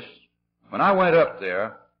that place, when I went up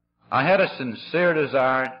there, I had a sincere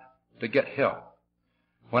desire to get help.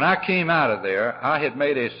 When I came out of there, I had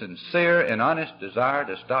made a sincere and honest desire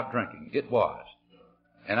to stop drinking. It was.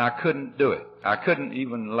 And I couldn't do it. I couldn't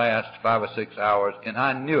even last 5 or 6 hours, and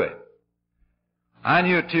I knew it. I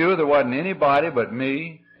knew, too, there wasn't anybody but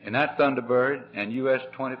me and that Thunderbird and US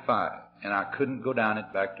 25, and I couldn't go down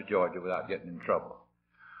it back to Georgia without getting in trouble.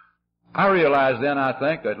 I realized then, I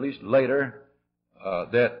think, at least later,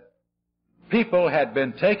 that people had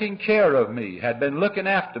been taking care of me, had been looking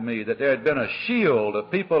after me, that there had been a shield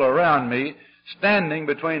of people around me standing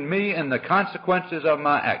between me and the consequences of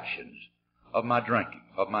my actions, of my drinking,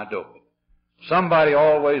 of my doping. Somebody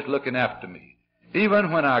always looking after me.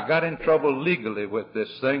 Even when I got in trouble legally with this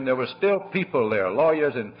thing, there were still people there,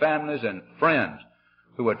 lawyers and families and friends,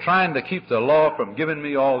 who were trying to keep the law from giving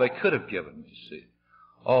me all they could have given me, see.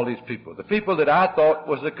 All these people. The people that I thought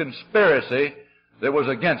was the conspiracy that was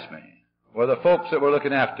against me were the folks that were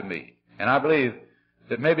looking after me. And I believe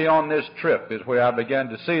that maybe on this trip is where I began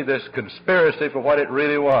to see this conspiracy for what it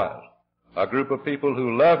really was. A group of people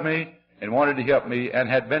who loved me and wanted to help me and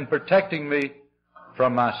had been protecting me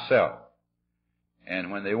from myself.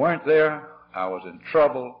 And when they weren't there, I was in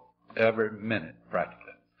trouble every minute,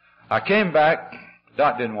 practically. I came back.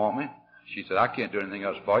 Doc didn't want me. She said, I can't do anything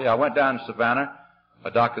else for you. I went down to Savannah. A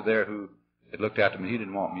doctor there who had looked after me, he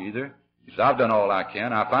didn't want me either. He said, I've done all I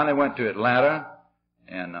can. I finally went to Atlanta,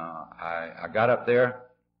 and I got up there,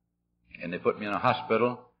 and they put me in a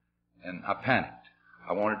hospital, and I panicked.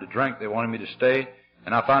 I wanted to drink. They wanted me to stay.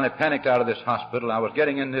 And I finally panicked out of this hospital. I was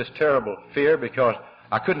getting in this terrible fear because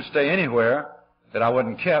I couldn't stay anywhere that I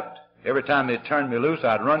wasn't kept. Every time they turned me loose,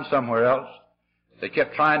 I'd run somewhere else. They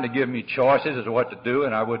kept trying to give me choices as to what to do,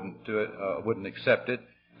 and I wouldn't do it, wouldn't accept it.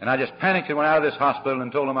 And I just panicked and went out of this hospital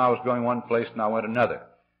and told them I was going one place and I went another.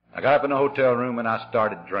 I got up in a hotel room and I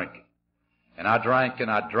started drinking. And I drank and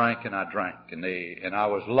I drank and I drank. And I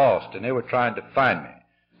was lost, and they were trying to find me.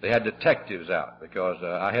 They had detectives out because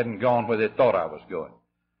I hadn't gone where they thought I was going.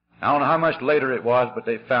 I don't know how much later it was, but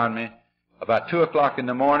they found me about 2 o'clock in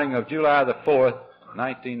the morning of July the 4th,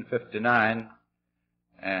 1959.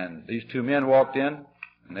 And these 2 men walked in,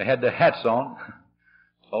 and they had their hats on.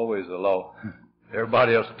 It's always the law.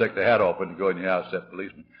 Everybody else would take their hat off and go in your house except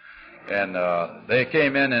policemen. And they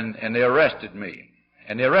came in and they arrested me.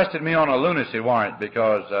 And they arrested me on a lunacy warrant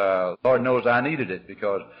because Lord knows I needed it,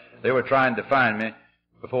 because they were trying to find me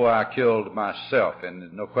before I killed myself.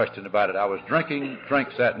 And no question about it, I was drinking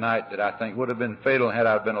drinks that night that I think would have been fatal had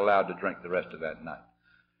I been allowed to drink the rest of that night.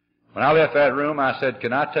 When I left that room, I said,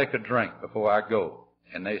 can I take a drink before I go?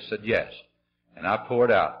 And they said yes. And I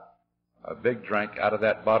poured out a big drink out of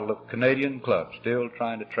that bottle of Canadian Club, still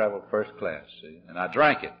trying to travel first class, see? And I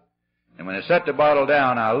drank it. And when I set the bottle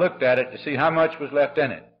down, I looked at it to see how much was left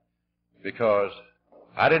in it, because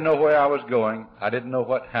I didn't know where I was going. I didn't know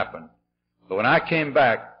what happened. But when I came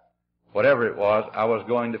back, whatever it was, I was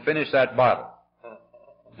going to finish that bottle.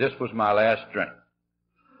 This was my last drink.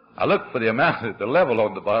 I looked for the amount, the level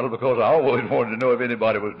on the bottle, because I always wanted to know if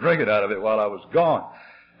anybody was drinking out of it while I was gone.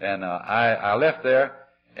 And I left there,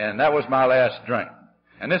 And that was my last drink.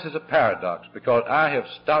 And this is a paradox, because I have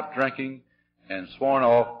stopped drinking and sworn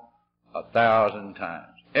off 1,000 times.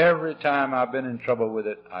 Every time I've been in trouble with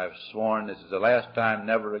it, I've sworn this is the last time,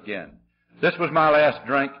 never again. This was my last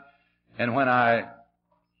drink, and when I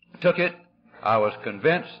took it, I was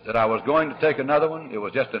convinced that I was going to take another one. It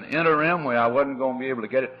was just an interim where I wasn't going to be able to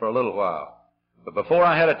get it for a little while. But before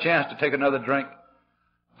I had a chance to take another drink,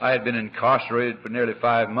 I had been incarcerated for nearly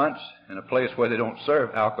 5 months in a place where they don't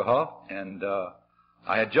serve alcohol, and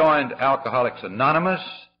I had joined Alcoholics Anonymous,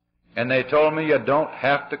 and they told me you don't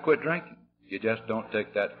have to quit drinking. You just don't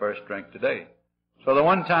take that first drink today. So the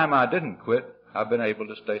one time I didn't quit, I've been able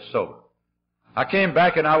to stay sober. I came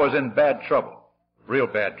back and I was in bad trouble, real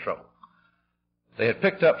bad trouble. They had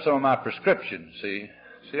picked up some of my prescriptions, see.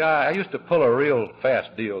 I used to pull a real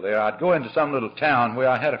fast deal there. I'd go into some little town where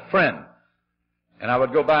I had a friend, and I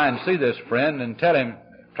would go by and see this friend and tell him,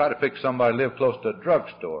 try to pick somebody who lived close to a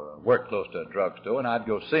drugstore or worked close to a drugstore, and I'd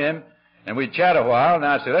go see him, and we'd chat a while, and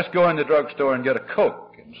I'd say, let's go in the drugstore and get a Coke.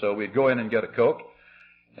 And so we'd go in and get a Coke,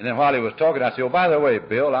 and then while he was talking, I'd say, oh, by the way,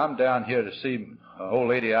 Bill, I'm down here to see an old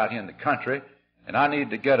lady out here in the country, and I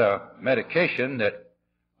need to get a medication that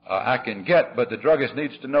I can get, but the druggist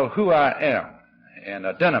needs to know who I am and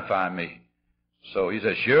identify me. So he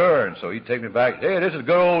said, sure, and so he'd take me back. Hey, this is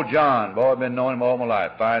good old John. Boy, I've been knowing him all my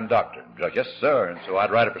life. Fine doctor. Like, yes, sir. And so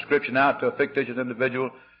I'd write a prescription out to a fictitious individual,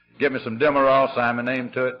 give me some Demerol, sign my name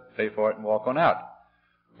to it, pay for it, and walk on out.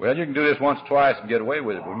 Well, you can do this once, twice, and get away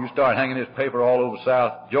with it. When you start hanging this paper all over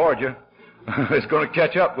South Georgia, it's going to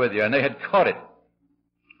catch up with you. And they had caught it.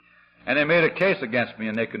 And they made a case against me,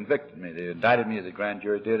 and they convicted me. They indicted me, the grand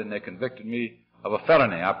jury did, and they convicted me of a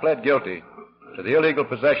felony. I pled guilty to the illegal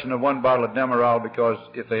possession of 1 bottle of Demerol, because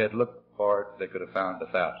if they had looked for it, they could have found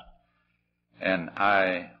 1,000. And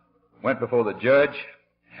I went before the judge,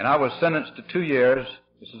 and I was sentenced to 2 years.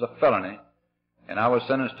 This is a felony. And I was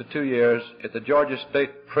sentenced to 2 years at the Georgia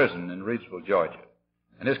State Prison in Reidsville, Georgia.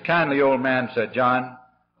 And this kindly old man said, John,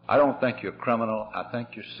 I don't think you're a criminal. I think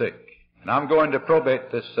you're sick. And I'm going to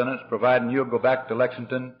probate this sentence, providing you'll go back to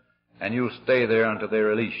Lexington, and you'll stay there until they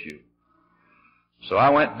release you. So I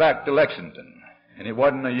went back to Lexington, and it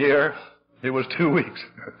wasn't a year. It was 2 weeks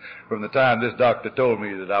from the time this doctor told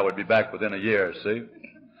me that I would be back within a year, see.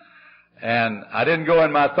 And I didn't go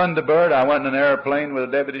in my Thunderbird. I went in an airplane with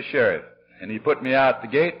a deputy sheriff. And he put me out the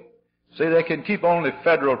gate. See, they can keep only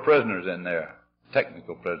federal prisoners in there,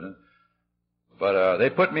 technical prisoners. But they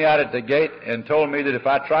put me out at the gate and told me that if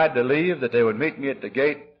I tried to leave, that they would meet me at the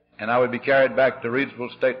gate, and I would be carried back to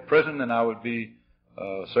Reidsville State Prison, and I would be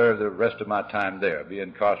serve the rest of my time there, be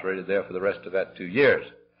incarcerated there for the rest of that 2 years.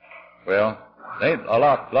 Well, there ain't a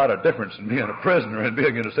lot of difference in being a prisoner and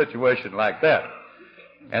being in a situation like that.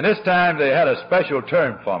 And this time they had a special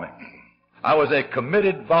term for me. I was a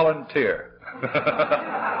committed volunteer.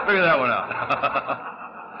 Figure that one out.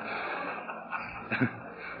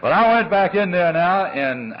 But I went back in there now,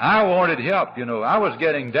 and I wanted help, you know. I was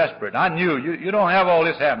getting desperate. I knew you don't have all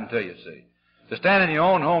this happen to you, see. To stand in your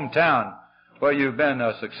own hometown where you've been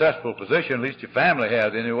a successful position, at least your family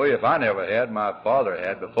has anyway. If I never had, my father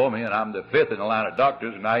had before me, and I'm the 5th in the line of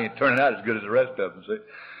doctors, and I ain't turning out as good as the rest of them, see.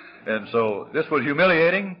 And so this was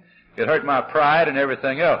humiliating. It hurt my pride and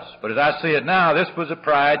everything else. But as I see it now, this was a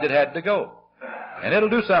pride that had to go. And it'll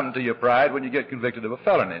do something to your pride when you get convicted of a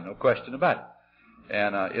felony, no question about it.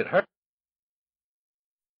 And it hurt.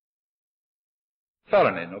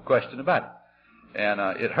 Felony, no question about it. And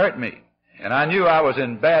it hurt me. And I knew I was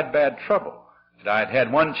in bad trouble. That I'd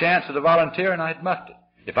had one chance as a volunteer, and I'd muffed it.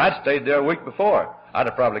 If I'd stayed there a week before, I'd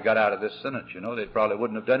have probably got out of this sentence, you know. They probably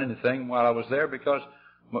wouldn't have done anything while I was there, because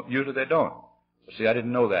usually they don't. But see, I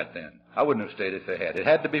didn't know that then. I wouldn't have stayed if they had. It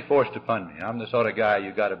had to be forced upon me. I'm the sort of guy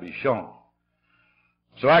you got to be shown.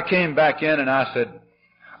 So I came back in and I said,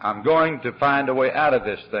 I'm going to find a way out of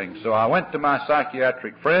this thing. So I went to my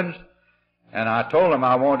psychiatric friends and I told them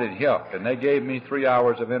I wanted help. And they gave me 3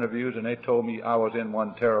 hours of interviews, and they told me I was in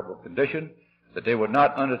one terrible condition, that they would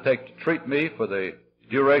not undertake to treat me for the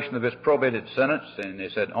duration of this probated sentence. And they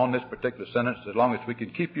said, on this particular sentence, as long as we can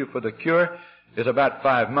keep you for the cure, is about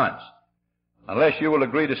 5 months. Unless you will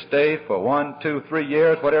agree to stay for 1, 2, 3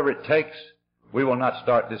 years, whatever it takes, we will not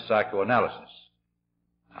start this psychoanalysis.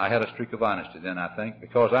 I had a streak of honesty then, I think,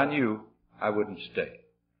 because I knew I wouldn't stay.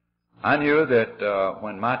 I knew that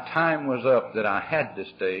when my time was up, that I had to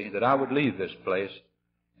stay, that I would leave this place,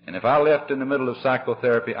 and if I left in the middle of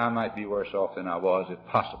psychotherapy, I might be worse off than I was, if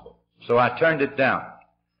possible. So I turned it down.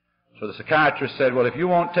 So the psychiatrist said, well, if you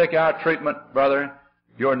won't take our treatment, brother,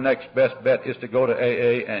 your next best bet is to go to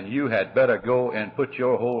AA, and you had better go and put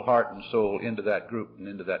your whole heart and soul into that group and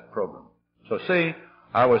into that program. So see,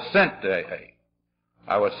 I was sent to AA.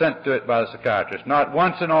 I was sent to it by the psychiatrist. Not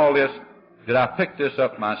once in all this did I pick this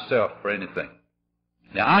up myself for anything.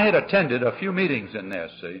 Now, I had attended a few meetings in there,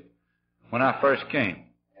 see, when I first came.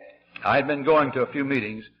 I had been going to a few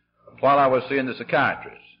meetings while I was seeing the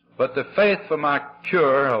psychiatrist. But the faith for my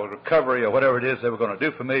cure or recovery or whatever it is they were going to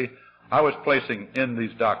do for me, I was placing in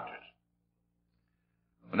these doctors.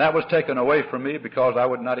 When that was taken away from me because I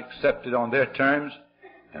would not accept it on their terms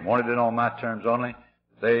and wanted it on my terms only,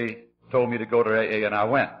 they told me to go to AA, and I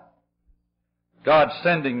went. God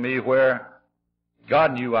sending me where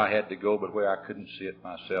God knew I had to go, but where I couldn't see it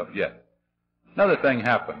myself yet. Another thing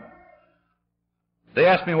happened. They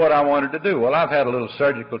asked me what I wanted to do. Well, I've had a little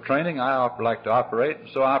surgical training. I like to operate,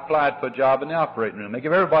 so I applied for a job in the operating room. They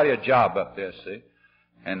give everybody a job up there, see.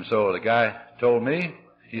 And so the guy told me,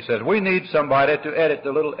 he says, we need somebody to edit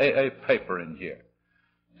the little AA paper in here.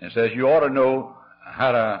 And says, you ought to know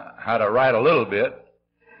how to write a little bit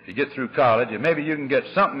to get through college, and maybe you can get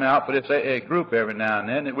something out for this AA group every now and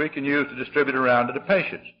then that we can use to distribute around to the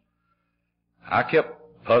patients. I kept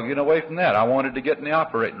plugging away from that. I wanted to get in the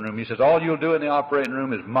operating room. He says, all you'll do in the operating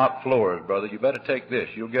room is mop floors, brother. You better take this.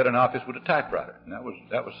 You'll get an office with a typewriter. And that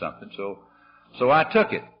was something. So I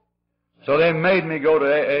took it. So they made me go to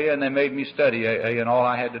AA, and they made me study AA, and all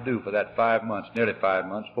I had to do for that 5 months, nearly 5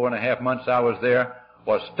 months, 4.5 months I was there,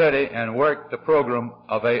 was study and work the program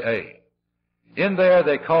of AA. In there,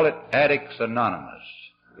 they call it Addicts Anonymous,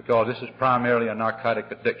 because this is primarily a narcotic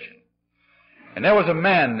addiction. And there was a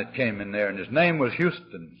man that came in there, and his name was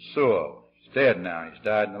Houston Sewell. He's dead now. He's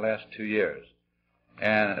died in the last 2 years.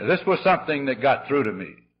 And this was something that got through to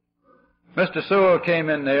me. Mr. Sewell came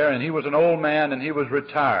in there, and he was an old man, and he was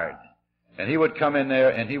retired. And he would come in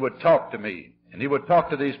there, and he would talk to me, and he would talk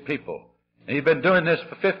to these people. And he'd been doing this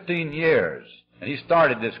for 15 years. And he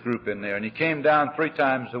started this group in there, and he came down 3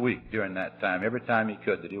 times a week during that time, every time he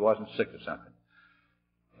could, that he wasn't sick or something.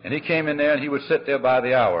 And he came in there, and he would sit there by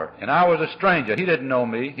the hour. And I was a stranger. He didn't know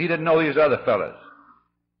me. He didn't know these other fellas.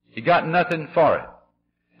 He got nothing for it.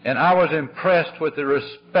 And I was impressed with the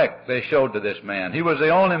respect they showed to this man. He was the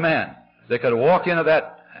only man that could walk out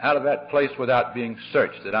of that place without being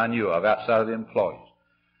searched that I knew of outside of the employees.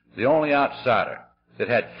 The only outsider that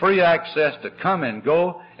had free access to come and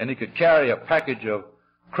go, and he could carry a package of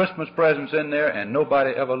Christmas presents in there, and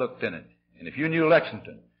nobody ever looked in it. And if you knew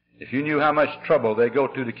Lexington, if you knew how much trouble they go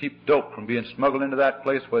to keep dope from being smuggled into that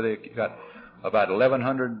place where they got about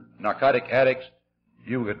 1,100 narcotic addicts,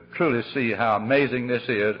 you would truly see how amazing this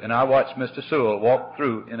is. And I watched Mr. Sewell walk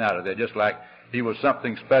through and out of there just like he was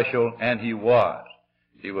something special, and he was.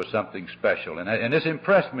 He was something special. And this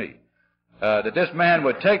impressed me, that this man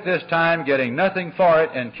would take this time getting nothing for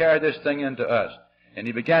it and carry this thing into us. And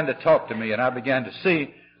he began to talk to me, and I began to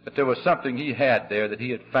see that there was something he had there that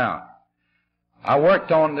he had found. I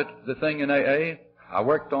worked on the thing in AA. I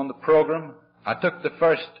worked on the program. I took the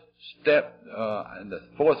first step and the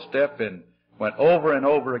fourth step and went over and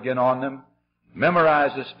over again on them,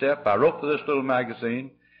 memorized the step. I wrote for this little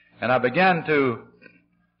magazine, and I began to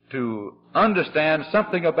understand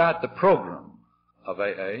something about the program of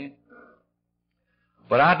AA.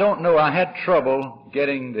 But I don't know, I had trouble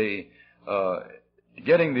getting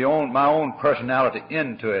my own personality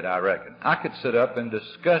into it, I reckon. I could sit up and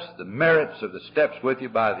discuss the merits of the steps with you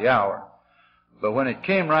by the hour, but when it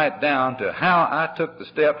came right down to how I took the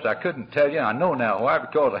steps, I couldn't tell you. I know now why,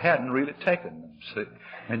 because I hadn't really taken them, see?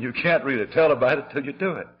 And you can't really tell about it till you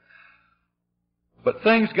do it. But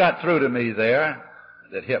things got through to me there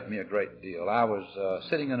that helped me a great deal. I was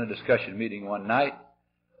sitting in a discussion meeting one night,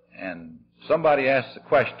 and somebody asked the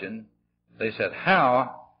question. They said,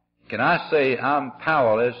 how can I say I'm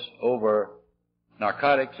powerless over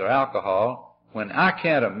narcotics or alcohol when I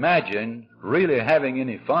can't imagine really having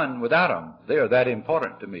any fun without them? They are that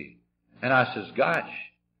important to me. And I says, gosh,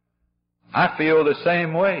 I feel the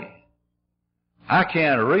same way. I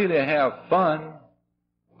can't really have fun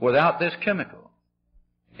without this chemical.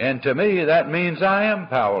 And to me, that means I am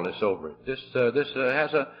powerless over it. This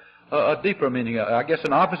has a deeper meaning, I guess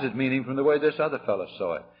an opposite meaning from the way this other fellow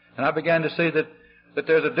saw it. And I began to see that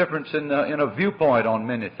there's a difference in a viewpoint on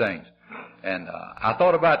many things. And I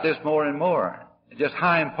thought about this more and more, just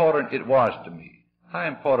how important it was to me. How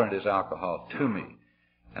important is alcohol to me?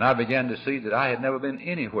 And I began to see that I had never been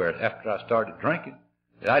anywhere after I started drinking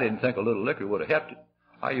that I didn't think a little liquor would have helped it.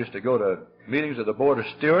 I used to go to meetings of the Board of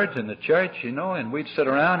Stewards in the church, and we'd sit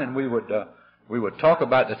around and we would talk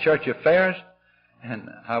about the church affairs, and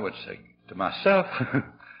I would say to myself,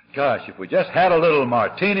 gosh, if we just had a little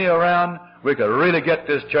martini around, we could really get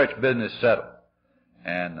this church business settled.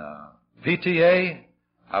 And PTA,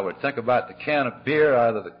 I would think about the can of beer,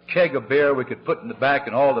 either the keg of beer we could put in the back,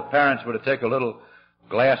 and all the parents were to take a little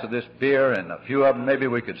glass of this beer, and a few of them maybe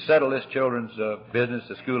we could settle this children's business,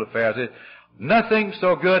 the school affairs. Nothing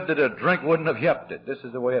so good that a drink wouldn't have helped it. This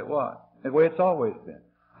is the way it was, the way it's always been.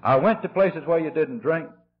 I went to places where you didn't drink,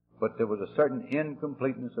 but there was a certain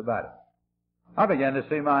incompleteness about it. I began to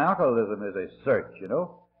see my alcoholism as a search, you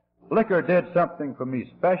know. Liquor did something for me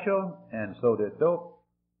special, and so did dope,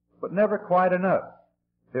 but never quite enough.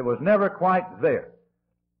 It was never quite there.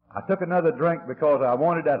 I took another drink because I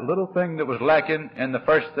wanted that little thing that was lacking, and the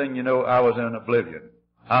first thing you know, I was in oblivion.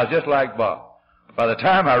 I was just like Bob. By the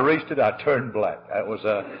time I reached it, I turned black. It was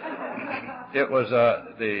a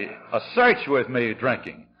search with me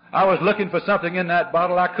drinking. I was looking for something in that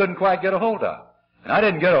bottle I couldn't quite get a hold of. And I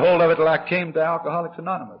didn't get a hold of it till I came to Alcoholics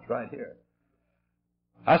Anonymous right here.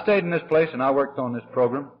 I stayed in this place and I worked on this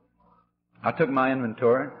program. I took my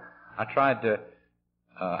inventory. I tried to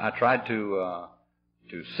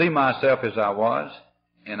see myself as I was,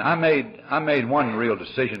 and I made one real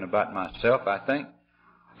decision about myself, I think.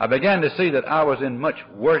 I began to see that I was in much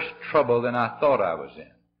worse trouble than I thought I was in.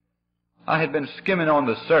 I had been skimming on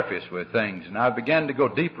the surface with things, and I began to go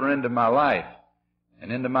deeper into my life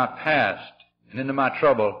and into my past and into my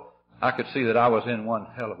trouble. I could see that I was in one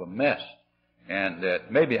hell of a mess, and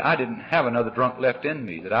that maybe I didn't have another drunk left in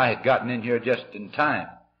me, that I had gotten in here just in time.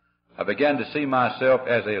 I began to see myself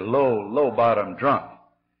as a low-bottom drunk.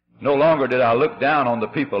 No longer did I look down on the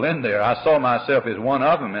people in there. I saw myself as one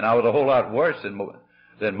of them, and I was a whole lot worse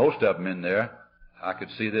than most of them in there. I could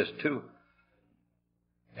see this too.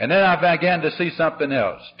 And then I began to see something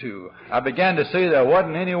else too. I began to see there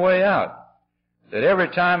wasn't any way out. That every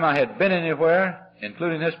time I had been anywhere,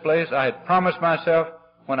 including this place, I had promised myself,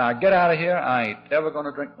 when I get out of here, I ain't ever going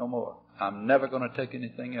to drink no more. I'm never going to take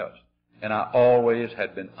anything else. And I always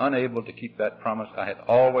had been unable to keep that promise. I had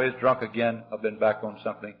always drunk again. I've been back on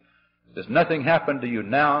something. There's nothing happened to you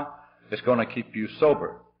now that's going to keep you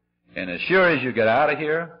sober. And as sure as you get out of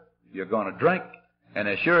here, you're going to drink. And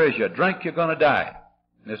as sure as you drink, you're going to die.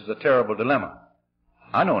 And this is a terrible dilemma.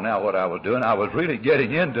 I know now what I was doing. I was really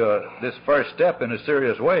getting into this first step in a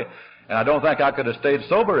serious way. And I don't think I could have stayed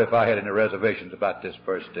sober if I had any reservations about this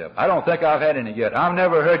first step. I don't think I've had any yet. I've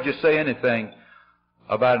never heard you say anything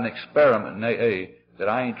about an experiment in AA that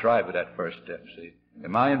I ain't tried with that first step, see.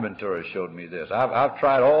 And my inventory showed me this. I've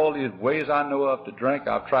tried all the ways I know of to drink.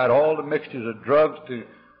 I've tried all the mixtures of drugs to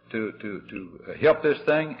help this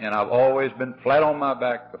thing, and I've always been flat on my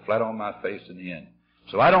back or flat on my face in the end.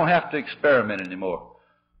 So I don't have to experiment anymore.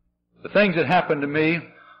 The things that happened to me,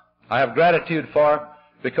 I have gratitude for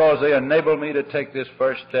because they enabled me to take this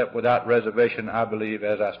first step without reservation, I believe,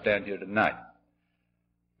 as I stand here tonight.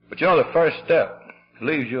 But you know, the first step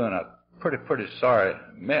leaves you in a pretty sorry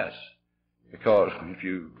mess. Because if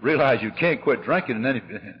you realize you can't quit drinking, and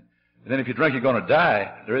then if you drink you're going to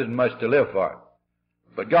die, there isn't much to live for.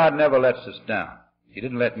 But God never lets us down. He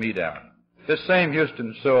didn't let me down. This same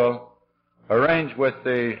Houston Sewell arranged with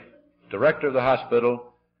the director of the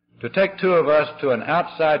hospital to take two of us to an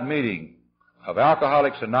outside meeting of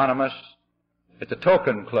Alcoholics Anonymous at the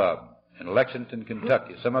Token Club in Lexington,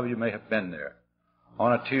 Kentucky. Some of you may have been there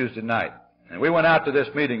on a Tuesday night. And we went out to this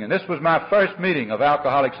meeting, and this was my first meeting of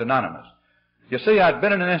Alcoholics Anonymous. You see, I'd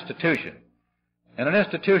been in an institution. In an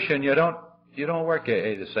institution, you don't work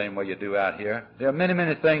AA the same way you do out here. There are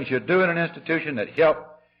many things you do in an institution that help.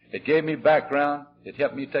 It gave me background. It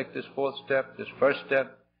helped me take this fourth step, this first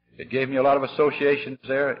step. It gave me a lot of associations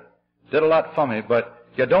there. It did a lot for me, but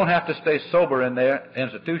you don't have to stay sober in their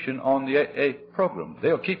institution on the AA program.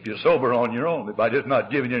 They'll keep you sober on your own by just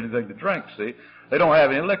not giving you anything to drink, see. They don't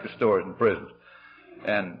have any liquor stores in prisons.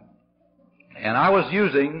 And I was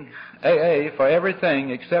using AA for everything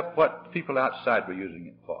except what people outside were using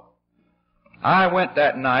it for. I went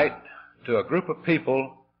that night to a group of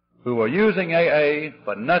people who were using AA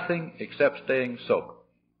for nothing except staying sober.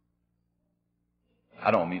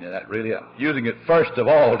 I don't mean that really. Using it first of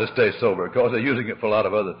all to stay sober, because they're using it for a lot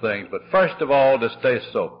of other things, but first of all to stay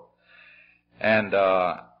sober. And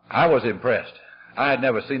I was impressed. I had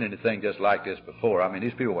never seen anything just like this before. I mean,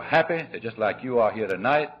 these people were happy. They're just like you are here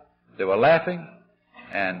tonight. They were laughing.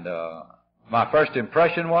 And my first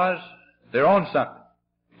impression was, they're on something.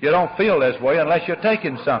 You don't feel this way unless you're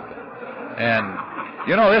taking something. And,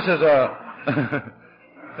 you know, this is a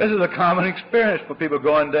this is a common experience for people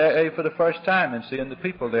going to AA for the first time and seeing the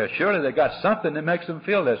people there. Surely they got something that makes them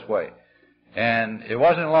feel this way. And it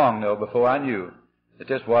wasn't long, though, before I knew that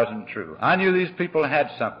this wasn't true. I knew these people had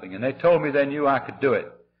something, and they told me they knew I could do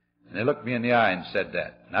it. And they looked me in the eye and said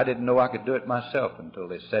that. And I didn't know I could do it myself until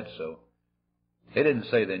they said so. They didn't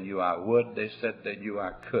say they knew I would. They said they knew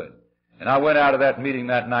I could. And I went out of that meeting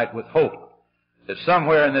that night with hope that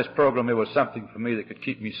somewhere in this program there was something for me that could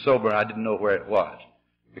keep me sober. I didn't know where it was.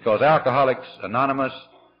 Because Alcoholics Anonymous,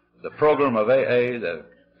 the program of AA,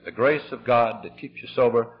 the grace of God that keeps you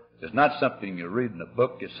sober, is not something you read in a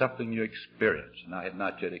book. It's something you experience. And I had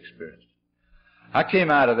not yet experienced it. I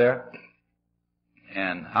came out of there,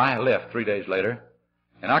 and I left 3 days later,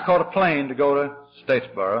 and I caught a plane to go to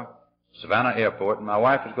Statesboro, Savannah Airport, and my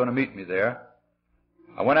wife was going to meet me there.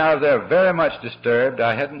 I went out of there very much disturbed.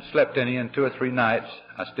 I hadn't slept any in 2 or 3 nights.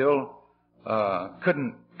 I still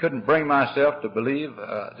couldn't bring myself to believe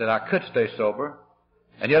that I could stay sober,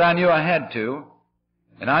 and yet I knew I had to.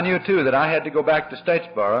 And I knew, too, that I had to go back to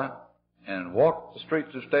Statesboro and walk the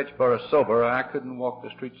streets of Statesboro sober. I couldn't walk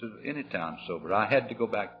the streets of any town sober. I had to go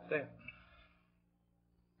back there.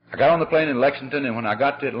 I got on the plane in Lexington, and when I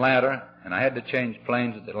got to Atlanta, and I had to change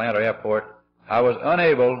planes at the Atlanta airport, I was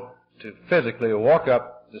unable to physically walk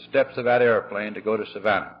up the steps of that airplane to go to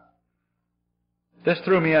Savannah. This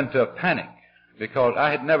threw me into a panic because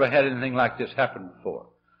I had never had anything like this happen before.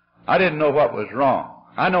 I didn't know what was wrong.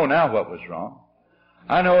 I know now what was wrong.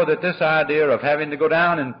 I know that this idea of having to go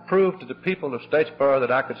down and prove to the people of Statesboro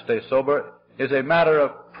that I could stay sober is a matter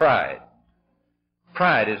of pride.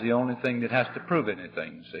 Pride is the only thing that has to prove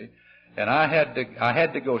anything, you see. And I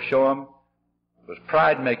had to go show them it was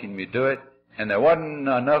pride making me do it, and there wasn't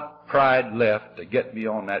enough pride left to get me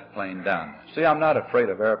on that plane down. See, I'm not afraid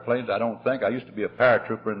of airplanes, I don't think. I used to be a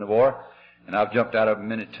paratrooper in the war, and I've jumped out of them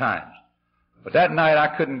many times. But that night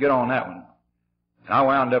I couldn't get on that one. And I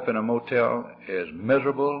wound up in a motel as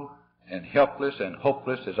miserable and helpless and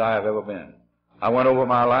hopeless as I have ever been. I went over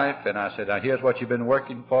my life, and I said, now here's what you've been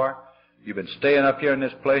working for. You've been staying up here in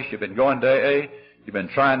this place. You've been going to AA. You've been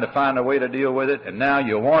trying to find a way to deal with it. And now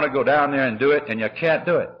you want to go down there and do it, and you can't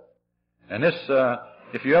do it. And this,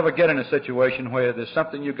 if you ever get in a situation where there's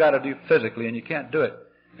something you've got to do physically and you can't do it,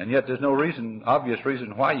 and yet there's no obvious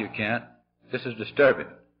reason why you can't, this is disturbing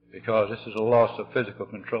because this is a loss of physical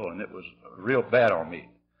control, and it was real bad on me.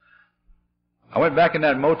 I went back in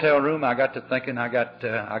that motel room. I got to thinking. I got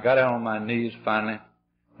out on my knees finally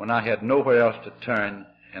when I had nowhere else to turn.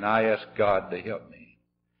 And I asked God to help me.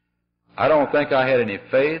 I don't think I had any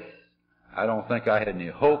faith. I don't think I had any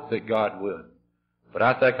hope that God would. But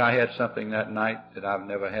I think I had something that night that I've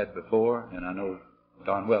never had before, and I know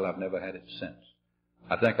darn well I've never had it since.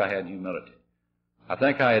 I think I had humility. I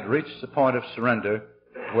think I had reached the point of surrender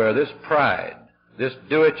where this pride, this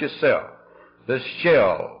do-it-yourself, this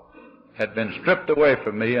shell had been stripped away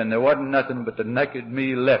from me, and there wasn't nothing but the naked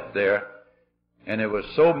me left there. And it was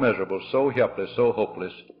so miserable, so helpless, so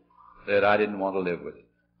hopeless that I didn't want to live with it.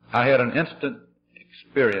 I had an instant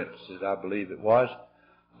experience, as I believe it was,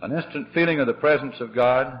 an instant feeling of the presence of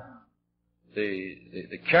God. The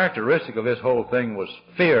characteristic of this whole thing was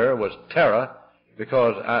fear, was terror,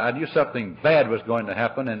 because I knew something bad was going to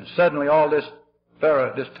happen, and suddenly all this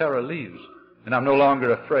terror leaves, and I'm no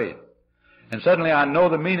longer afraid. And suddenly I know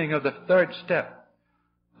the meaning of the third step.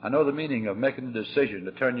 I know the meaning of making the decision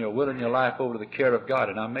to turn your will and your life over to the care of God,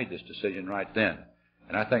 and I made this decision right then.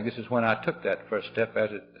 And I think this is when I took that third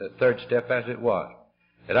step as it was.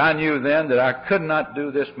 That I knew then that I could not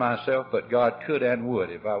do this myself, but God could and would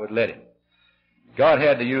if I would let Him. God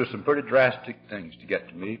had to use some pretty drastic things to get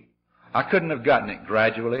to me. I couldn't have gotten it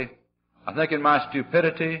gradually. I think in my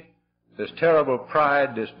stupidity, this terrible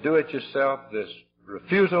pride, this do-it-yourself, this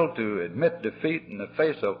refusal to admit defeat in the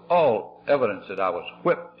face of all evidence that I was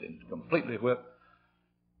whipped and completely whipped,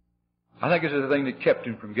 I think this is the thing that kept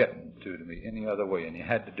him from getting to me any other way, and he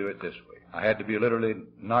had to do it this way. I had to be literally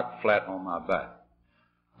knocked flat on my back.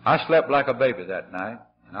 I slept like a baby that night,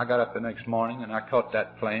 and I got up the next morning, and I caught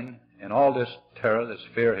that plane, and all this terror, this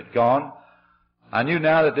fear had gone. I knew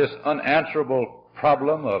now that this unanswerable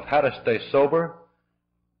problem of how to stay sober,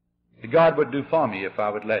 that God would do for me if I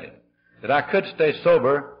would let Him. That I could stay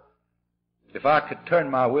sober if I could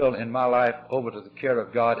turn my will in my life over to the care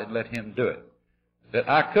of God and let Him do it. That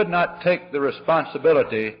I could not take the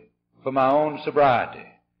responsibility for my own sobriety.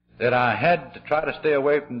 That I had to try to stay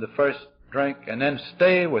away from the first drink and then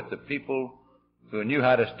stay with the people who knew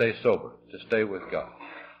how to stay sober, to stay with God.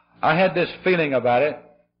 I had this feeling about it.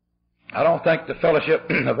 I don't think the fellowship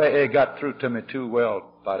of AA got through to me too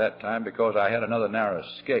well by that time because I had another narrow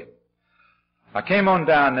escape. I came on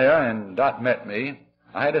down there, and Dot met me.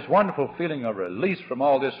 I had this wonderful feeling of release from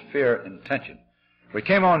all this fear and tension. We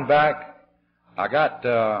came on back. I got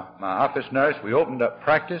my office nurse. We opened up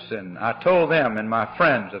practice, and I told them and my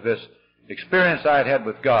friends of this experience I had had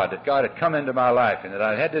with God, that God had come into my life, and that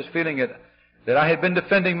I had this feeling that that I had been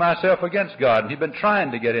defending myself against God, and he'd been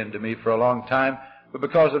trying to get into me for a long time, but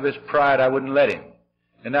because of his pride, I wouldn't let him.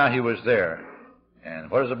 And now he was there.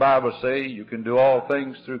 And what does the Bible say? You can do all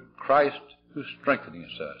things through Christ who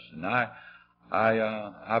strengthens us. And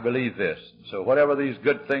I believe this. So whatever these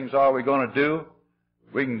good things are we're going to do,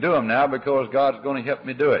 we can do them now because God's going to help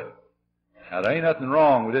me do it. Now, there ain't nothing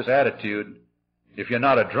wrong with this attitude if you're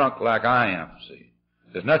not a drunk like I am, see.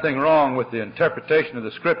 There's nothing wrong with the interpretation of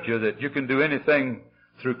the Scripture that you can do anything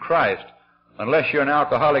through Christ unless you're an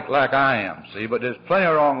alcoholic like I am, see. But there's plenty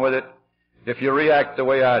wrong with it if you react the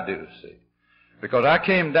way I do, see. Because I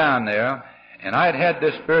came down there, and I had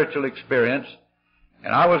this spiritual experience,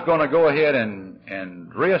 and I was going to go ahead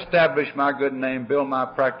and reestablish my good name, build my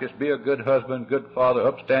practice, be a good husband, good father,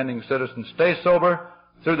 upstanding citizen, stay sober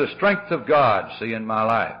through the strength of God, see, in my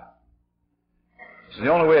life. It's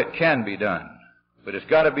the only way it can be done. But it's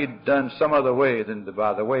got to be done some other way than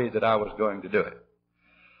by the way that I was going to do it.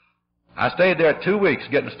 I stayed there 2 weeks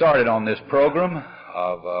getting started on this program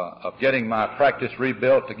of getting my practice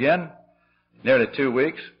rebuilt again, nearly 2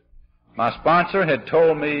 weeks. My sponsor had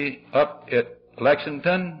told me up at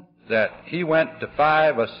Lexington that he went to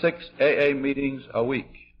 5 or 6 AA meetings a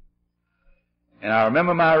week. And I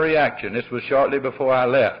remember my reaction. This was shortly before I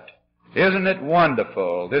left. Isn't it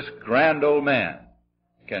wonderful, this grand old man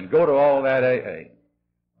can go to all that AA.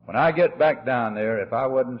 When I get back down there, if I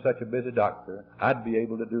wasn't such a busy doctor, I'd be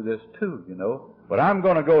able to do this too, you know. But I'm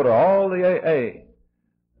going to go to all the AA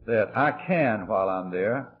that I can while I'm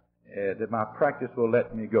there, that my practice will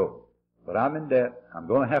let me go. But I'm in debt. I'm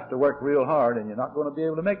going to have to work real hard, and you're not going to be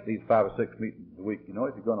able to make these 5 or 6 meetings a week, you know,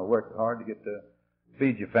 if you're going to work hard to get to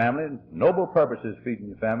feed your family. Noble purpose is feeding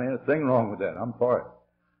your family. There's nothing wrong with that. I'm for it.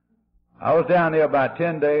 I was down there about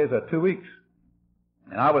 10 days or 2 weeks.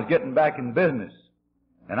 And I was getting back in business.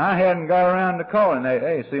 And I hadn't got around to calling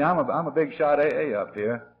AA. See, I'm a big shot AA up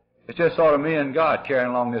here. It's just sort of me and God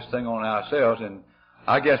carrying along this thing on ourselves. And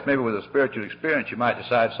I guess maybe with a spiritual experience you might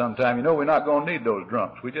decide sometime, you know, we're not going to need those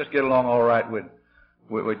drunks. We just get along all right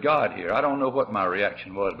with God here. I don't know what my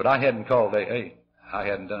reaction was, but I hadn't called AA. I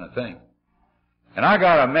hadn't done a thing. And I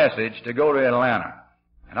got a message to go to Atlanta.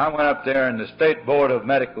 And I went up there, and the State Board of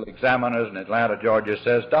Medical Examiners in Atlanta, Georgia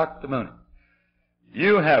says, Dr. Mooney,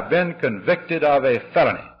 you have been convicted of a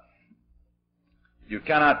felony. You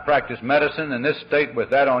cannot practice medicine in this state with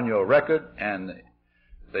that on your record, and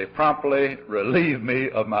they promptly relieved me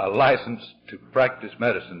of my license to practice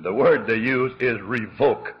medicine. The word they use is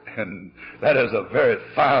revoke, and that is a very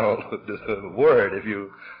foul word if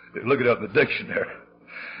you look it up in the dictionary.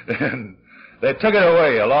 And they took it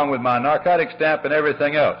away along with my narcotic stamp and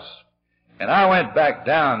everything else. And I went back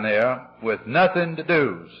down there with nothing to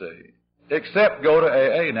do, see, except go to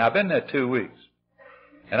AA. Now, I've been there 2 weeks,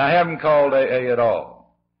 and I haven't called AA at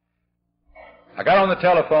all. I got on the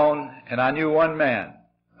telephone, and I knew one man,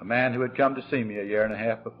 a man who had come to see me a year and a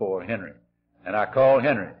half before, Henry. And I called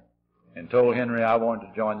Henry and told Henry I wanted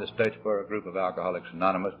to join the Statesboro group of Alcoholics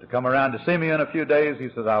Anonymous to come around to see me in a few days. He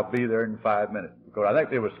says, I'll be there in 5 minutes. Because I think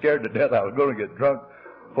they were scared to death I was going to get drunk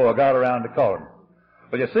before I got around to calling.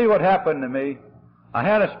 But you see what happened to me? I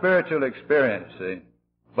had a spiritual experience, see.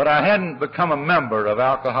 But I hadn't become a member of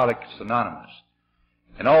Alcoholics Anonymous.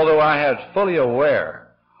 And although I was fully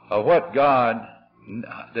aware of what God,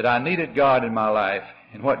 that I needed God in my life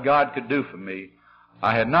and what God could do for me,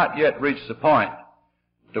 I had not yet reached the point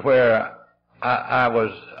to where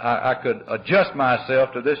I could adjust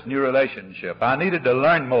myself to this new relationship. I needed to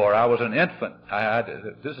learn more. I was an infant.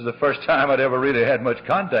 This is the first time I'd ever really had much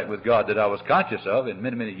contact with God that I was conscious of in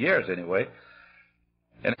many, many years anyway.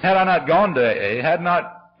 And had I not gone to AA, had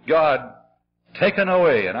not God taken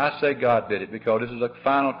away, and I say God did it because this is a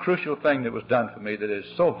final crucial thing that was done for me that is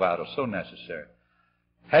so vital, so necessary.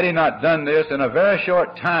 Had He not done this in a very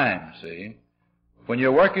short time, see, when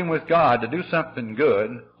you're working with God to do something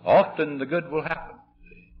good, often the good will happen.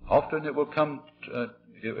 Often it will come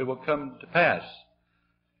to pass.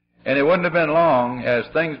 And it wouldn't have been long as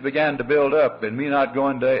things began to build up and me not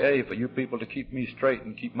going to AA for you people to keep me straight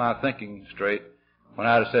and keep my thinking straight, when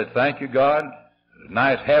I'd have said, thank you, God. It was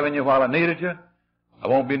nice having you while I needed you. I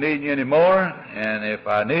won't be needing you anymore, and if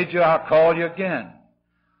I need you, I'll call you again.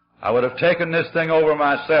 I would have taken this thing over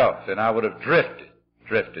myself, and I would have drifted,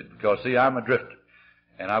 because, see, I'm a drifter,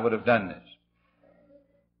 and I would have done this.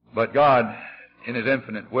 But God, in His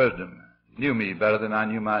infinite wisdom, knew me better than I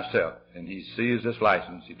knew myself, and He seized this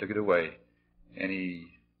license, He took it away, and He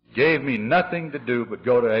gave me nothing to do but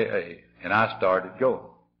go to AA, and I started going.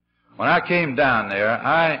 When I came down there,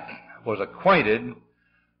 I was acquainted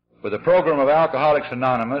with the program of Alcoholics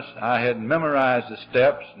Anonymous. I had memorized the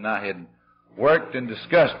steps, and I had worked and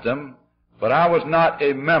discussed them but I was not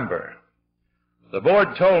a member. The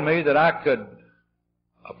board told me that I could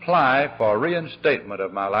apply for reinstatement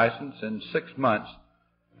of my license in 6 months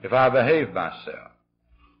if I behaved myself.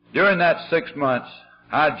 During that 6 months,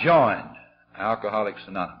 I joined Alcoholics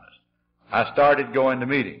Anonymous. I started going to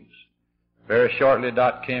meetings. Very shortly,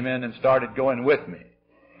 Dot came in and started going with me.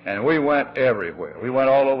 And we went everywhere. We went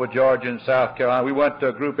all over Georgia and South Carolina. We went to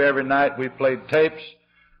a group every night. We played tapes.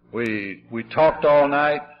 We talked all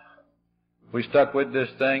night. We stuck with this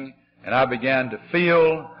thing. And I began to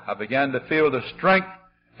feel the strength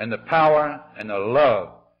and the power and the love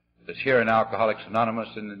that's here in Alcoholics Anonymous.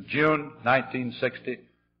 And in June 1960,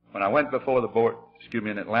 when I went before the board,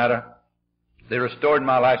 in Atlanta, they restored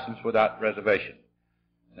my license without reservation.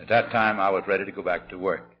 At that time, I was ready to go back to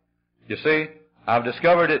work. You see, I've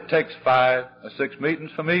discovered it takes 5 or 6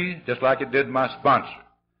 meetings for me, just like it did my sponsor.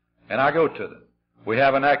 And I go to them. We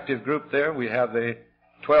have an active group there. We have the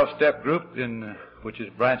 12-step group, which is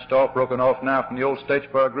branched off, broken off now from the old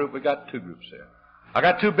Statesboro group. We got 2 groups there. I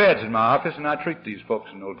got 2 beds in my office, and I treat these folks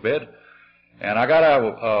in those beds. And I got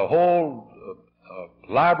a whole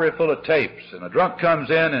library full of tapes. And a drunk comes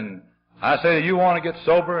in, and I say, "Do you want to get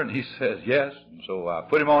sober?" And he says, "Yes." And so I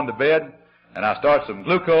put him on the bed, and I start some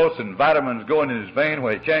glucose and vitamins going in his vein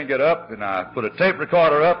where he can't get up, and I put a tape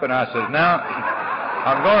recorder up, and I says, "Now,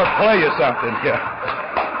 I'm going to play you something here."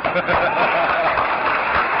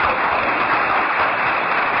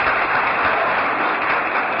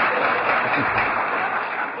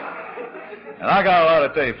 And I got a lot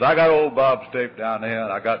of tapes. I got old Bob's tape down there,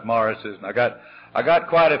 and I got Morris's, and I got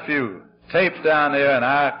quite a few tapes down there, and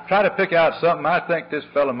I try to pick out something I think this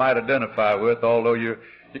fellow might identify with, although you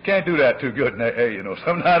can't do that too good in AA, you know.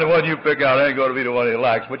 Sometimes the one you pick out ain't going to be the one he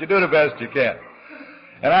likes, but you do the best you can.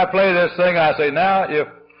 And I play this thing, I say, "Now, if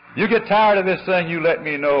you get tired of this thing, you let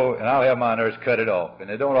me know, and I'll have my nurse cut it off." And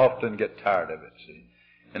they don't often get tired of it, see.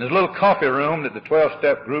 And there's a little coffee room that the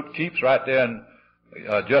 12-step group keeps right there and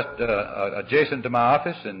just adjacent to my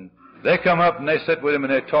office, and they come up and they sit with him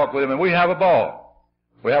and they talk with him, and we have a ball.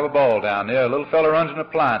 We have a ball down there. A little fellow runs an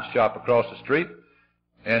appliance shop across the street,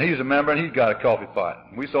 and he's a member, and he's got a coffee pot.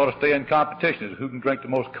 And we sort of stay in competition as who can drink the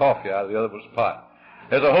most coffee out of the other one's pot.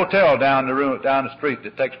 There's a hotel down the street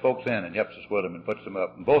that takes folks in and helps us with them and puts them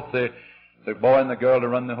up. And both the boy and the girl that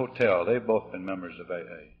run the hotel, they've both been members of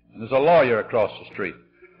AA. And there's a lawyer across the street,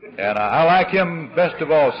 and I like him best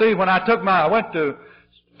of all. See, when I went to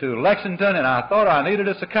Lexington, and I thought I needed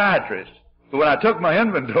a psychiatrist. But when I took my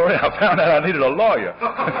inventory, I found out I needed a lawyer.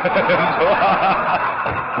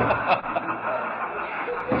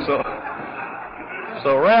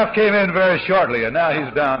 So Ralph came in very shortly, and now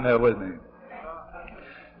he's down there with me.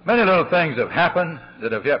 Many little things have happened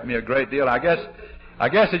that have helped me a great deal. I guess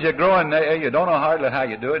as you grow in AA, you don't know hardly how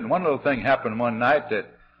you do it. And one little thing happened one night that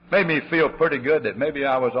made me feel pretty good that maybe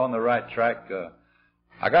I was on the right track.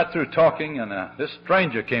 I got through talking, and this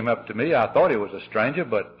stranger came up to me. I thought he was a stranger,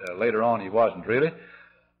 but later on he wasn't really.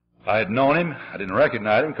 I had known him. I didn't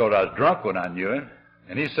recognize him because I was drunk when I knew him.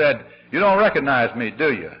 And he said, "You don't recognize me,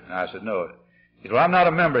 do you?" And I said, "No." He said, "Well, I'm not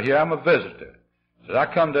a member here. I'm a visitor." He said, "I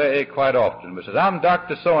come to AA quite often." He said, "I'm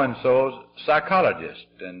Dr. So-and-so's psychologist."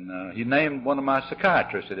 And he named one of my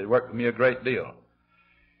psychiatrists that had worked with me a great deal.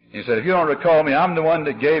 He said, "If you don't recall me, I'm the one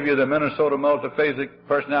that gave you the Minnesota Multiphasic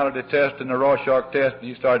Personality Test and the Rorschach Test." And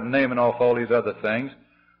he started naming off all these other things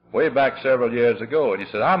way back several years ago. And he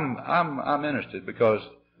said, I'm interested because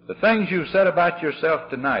the things you said about yourself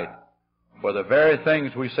tonight were the very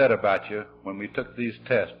things we said about you when we took these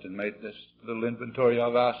tests and made this little inventory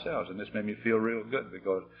of ourselves. And this made me feel real good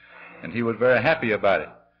and he was very happy about it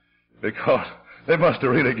because they must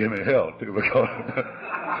have really given me hell too because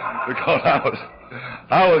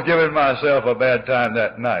I was giving myself a bad time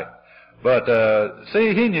that night. But,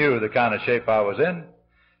 see, he knew the kind of shape I was in.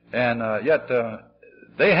 And, yet,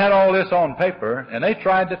 they had all this on paper, and they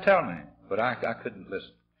tried to tell me, but I couldn't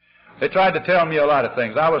listen. They tried to tell me a lot of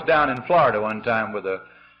things. I was down in Florida one time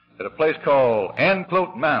at a place called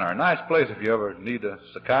Anclote Manor, a nice place if you ever need a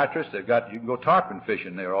psychiatrist. You can go tarpon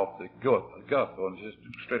fishing there off the Gulf, just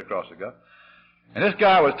straight across the Gulf. And this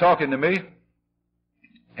guy was talking to me,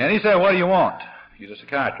 and he said, "What do you want?" He's a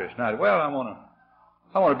psychiatrist. And I said, "Well, I want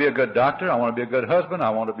to be a good doctor. I want to be a good husband. I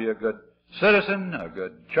want to be a good citizen, a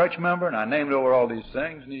good church member." And I named over all these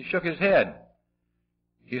things, and he shook his head.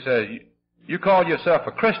 He said, "You call yourself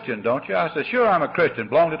a Christian, don't you?" I said, "Sure, I'm a Christian.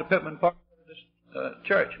 Belong to the Pittman Park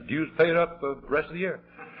Church. Dues paid up the rest of the year."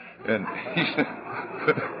 And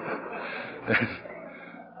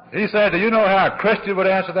he said, "Do you know how a Christian would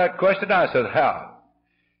answer that question?" I said, "How?"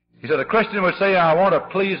 He said, "A Christian would say, I want to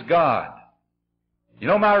please God." You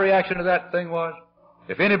know my reaction to that thing was?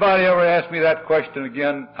 If anybody ever asks me that question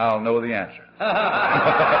again, I'll know the answer.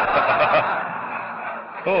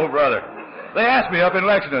 Oh, brother. They asked me up in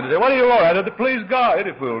Lexington, they said, what do you want? I said, to please God.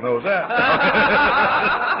 Any fool knows that.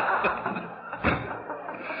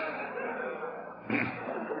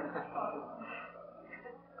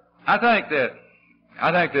 I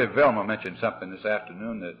think that Velma mentioned something this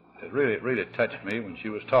afternoon that really touched me when she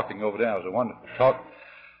was talking over there. It was a wonderful talk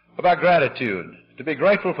about gratitude. To be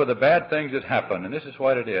grateful for the bad things that happen, and this is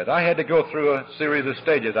what it is. I had to go through a series of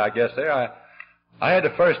stages, I guess, there. I had to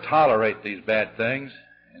first tolerate these bad things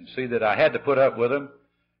and see that I had to put up with them,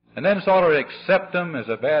 and then sort of accept them as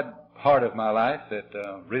a bad part of my life that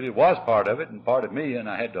really was part of it and part of me, and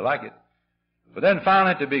I had to like it. But then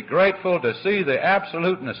finally to be grateful to see the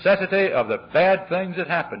absolute necessity of the bad things that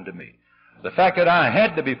happened to me. The fact that I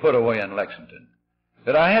had to be put away in Lexington,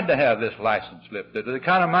 that I had to have this license slip, that the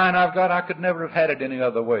kind of mind I've got, I could never have had it any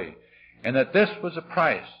other way, and that this was a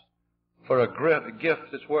price for a gift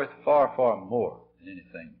that's worth far, far more than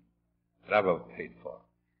anything that I've ever paid for.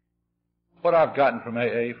 What I've gotten from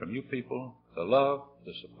AA, from you people, the love,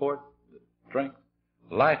 the support, the strength,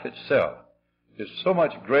 life itself, is so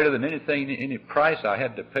much greater than anything, any price I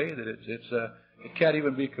had to pay that it can't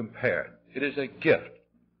even be compared. It is a gift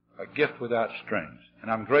without strings, and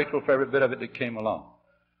I'm grateful for every bit of it that came along.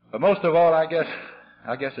 But most of all, I guess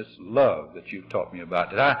it's love that you've taught me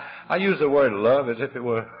about. I use the word love as if it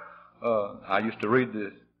were. I used to read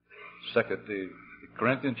the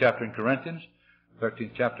Corinthians chapter in Corinthians,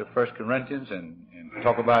 13th chapter of 1 Corinthians, and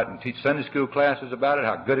talk about it and teach Sunday school classes about it,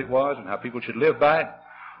 how good it was, and how people should live by it.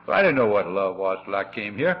 But I didn't know what love was till I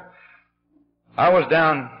came here. I was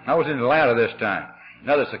in Atlanta this time,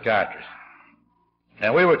 another psychiatrist.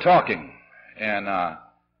 And we were talking, and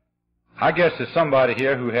I guess there's somebody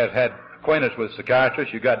here who has had acquaintance with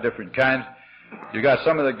psychiatrists. You got different kinds. You got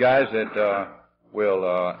some of the guys that will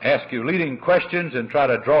ask you leading questions and try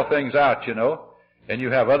to draw things out, you know. And you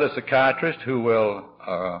have other psychiatrists who will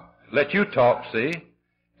let you talk, see,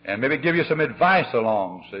 and maybe give you some advice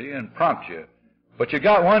along, see, and prompt you. But you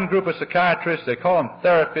got one group of psychiatrists, they call them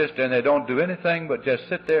therapists, and they don't do anything but just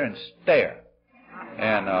sit there and stare.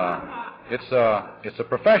 And it's a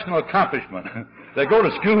professional accomplishment. They go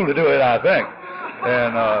to school to do it, I think.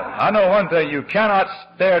 And I know one thing, you cannot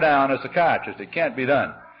stare down a psychiatrist. It can't be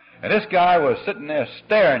done. And this guy was sitting there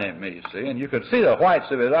staring at me, see, and you could see the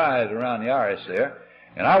whites of his eyes around the iris there.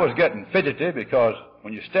 And I was getting fidgety because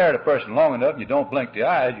when you stare at a person long enough and you don't blink the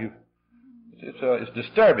eyes, it's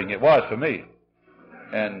disturbing. It was for me.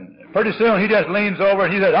 And pretty soon he just leans over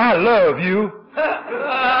and he said, I love you.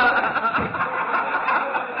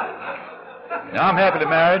 Now, I'm happily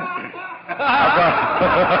married.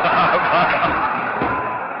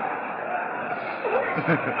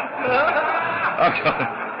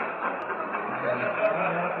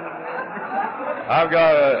 I've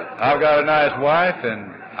got a nice wife,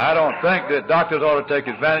 and I don't think that doctors ought to take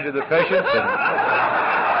advantage of the patients, and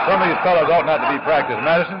some of these fellows ought not to be practicing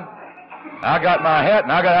medicine. I got my hat,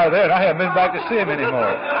 and I got out of there, and I haven't been back to see him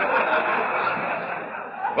anymore.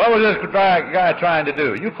 What was this guy trying to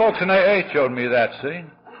do? You folks in AA showed me that, see?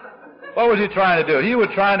 What was he trying to do? He was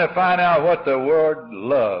trying to find out what the word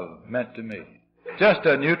love meant to me. Just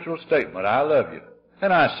a neutral statement, I love you.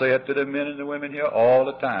 And I say it to the men and the women here all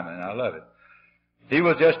the time, and I love it. He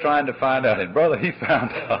was just trying to find out, and brother, he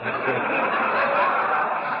found out.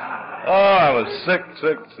 Oh, I was sick.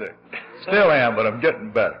 Still am, but I'm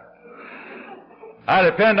getting better. I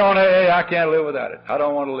depend on AA. I can't live without it. I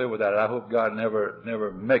don't want to live without it. I hope God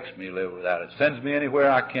never makes me live without it. Sends me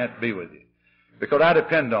anywhere I can't be with you. Because I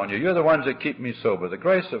depend on you. You're the ones that keep me sober. The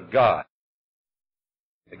grace of God.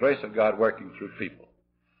 The grace of God working through people.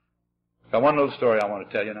 Got one little story I want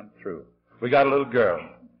to tell you, and I'm through. We got a little girl.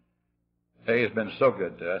 AA has been so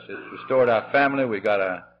good to us. It's restored our family. We got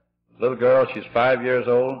a little girl. She's 5 years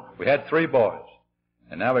old. We had 3 boys.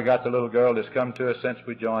 And now we got the little girl that's come to us since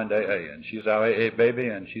we joined AA. And she's our AA baby,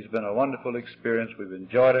 and she's been a wonderful experience. We've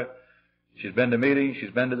enjoyed her. She's been to meetings.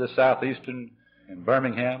 She's been to the Southeastern in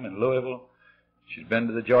Birmingham and Louisville. She's been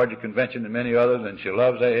to the Georgia Convention and many others, and she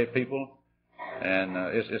loves AA people. And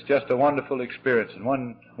it's just a wonderful experience. And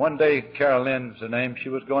one day, Carol Lynn's the name, she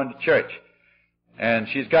was going to church. And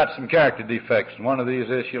she's got some character defects. And one of these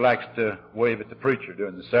is she likes to wave at the preacher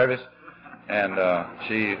during the service. And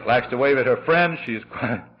she likes to wave at her friends. She's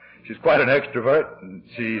quite an extrovert, and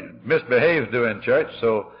she misbehaves during church.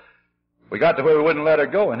 So we got to where we wouldn't let her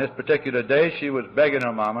go. And this particular day, she was begging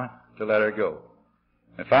her mama to let her go.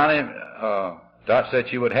 And finally, Dot said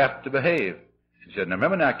she would have to behave. She said, now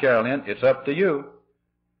remember now, Carolyn, it's up to you.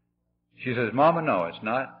 She says, Mama, no, it's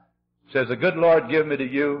not. Says, the good Lord give me to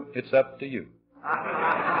you, it's up to you.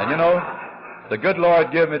 And you know, the good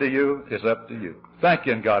Lord give me to you is up to you. Thank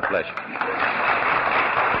you, and God bless you.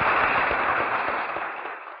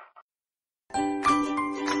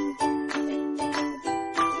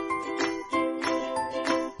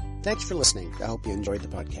 Thanks for listening. I hope you enjoyed the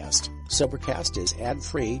podcast. Sobercast is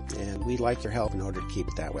ad-free, and we'd like your help in order to keep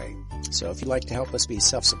it that way. So if you'd like to help us be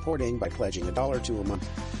self-supporting by pledging $1 or $2 a month,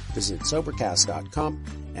 visit Sobercast.com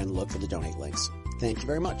and look for the donate links. Thank you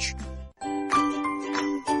very much.